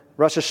when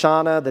Rosh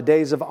Hashanah, the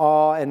days of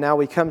awe, and now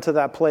we come to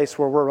that place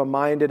where we're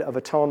reminded of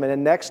atonement.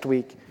 And next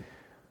week,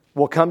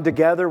 we'll come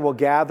together, we'll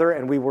gather,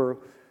 and we will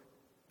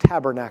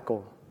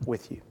tabernacle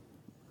with you.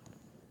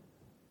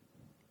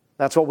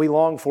 That's what we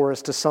long for,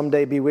 is to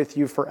someday be with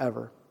you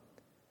forever.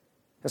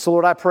 And so,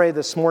 Lord, I pray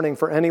this morning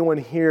for anyone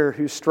here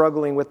who's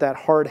struggling with that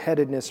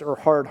hard-headedness or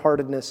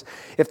hard-heartedness.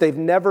 If they've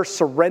never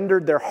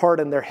surrendered their heart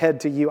and their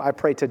head to you, I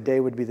pray today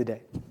would be the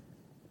day.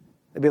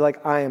 They'd be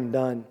like, I am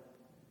done.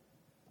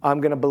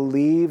 I'm going to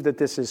believe that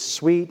this is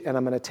sweet, and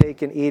I'm going to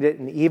take and eat it.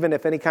 And even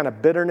if any kind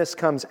of bitterness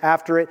comes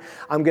after it,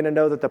 I'm going to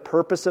know that the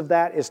purpose of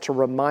that is to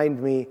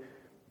remind me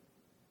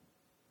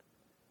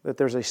that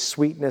there's a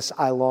sweetness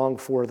I long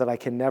for that I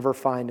can never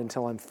find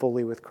until I'm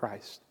fully with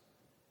Christ.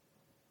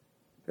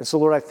 And so,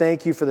 Lord, I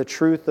thank you for the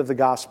truth of the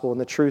gospel and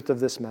the truth of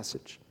this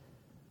message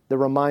that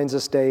reminds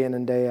us day in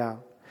and day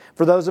out.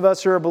 For those of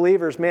us who are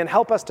believers, man,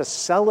 help us to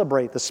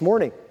celebrate this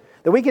morning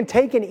that we can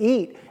take and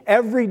eat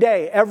every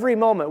day, every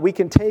moment. We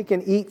can take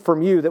and eat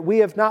from you, that we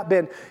have not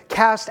been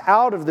cast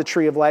out of the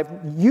tree of life.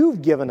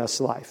 You've given us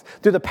life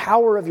through the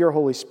power of your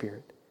Holy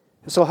Spirit.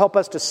 And so help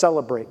us to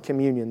celebrate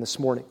communion this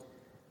morning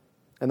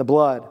and the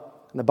blood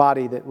and the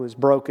body that was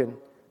broken,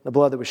 the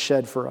blood that was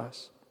shed for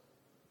us.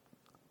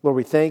 Lord,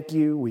 we thank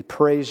you, we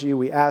praise you,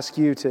 we ask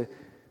you to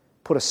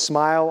put a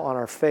smile on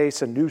our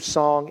face, a new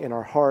song in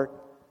our heart,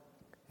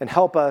 and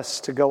help us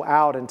to go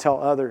out and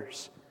tell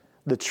others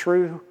the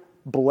true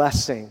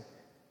blessing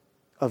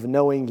of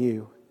knowing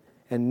you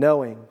and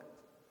knowing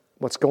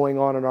what's going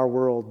on in our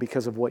world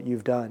because of what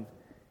you've done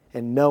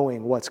and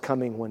knowing what's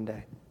coming one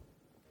day.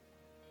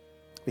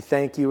 We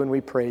thank you and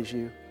we praise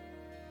you.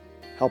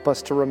 Help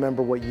us to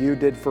remember what you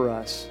did for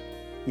us.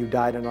 You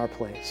died in our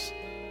place,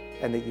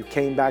 and that you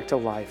came back to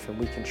life, and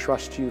we can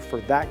trust you for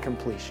that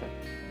completion.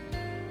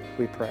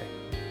 We pray.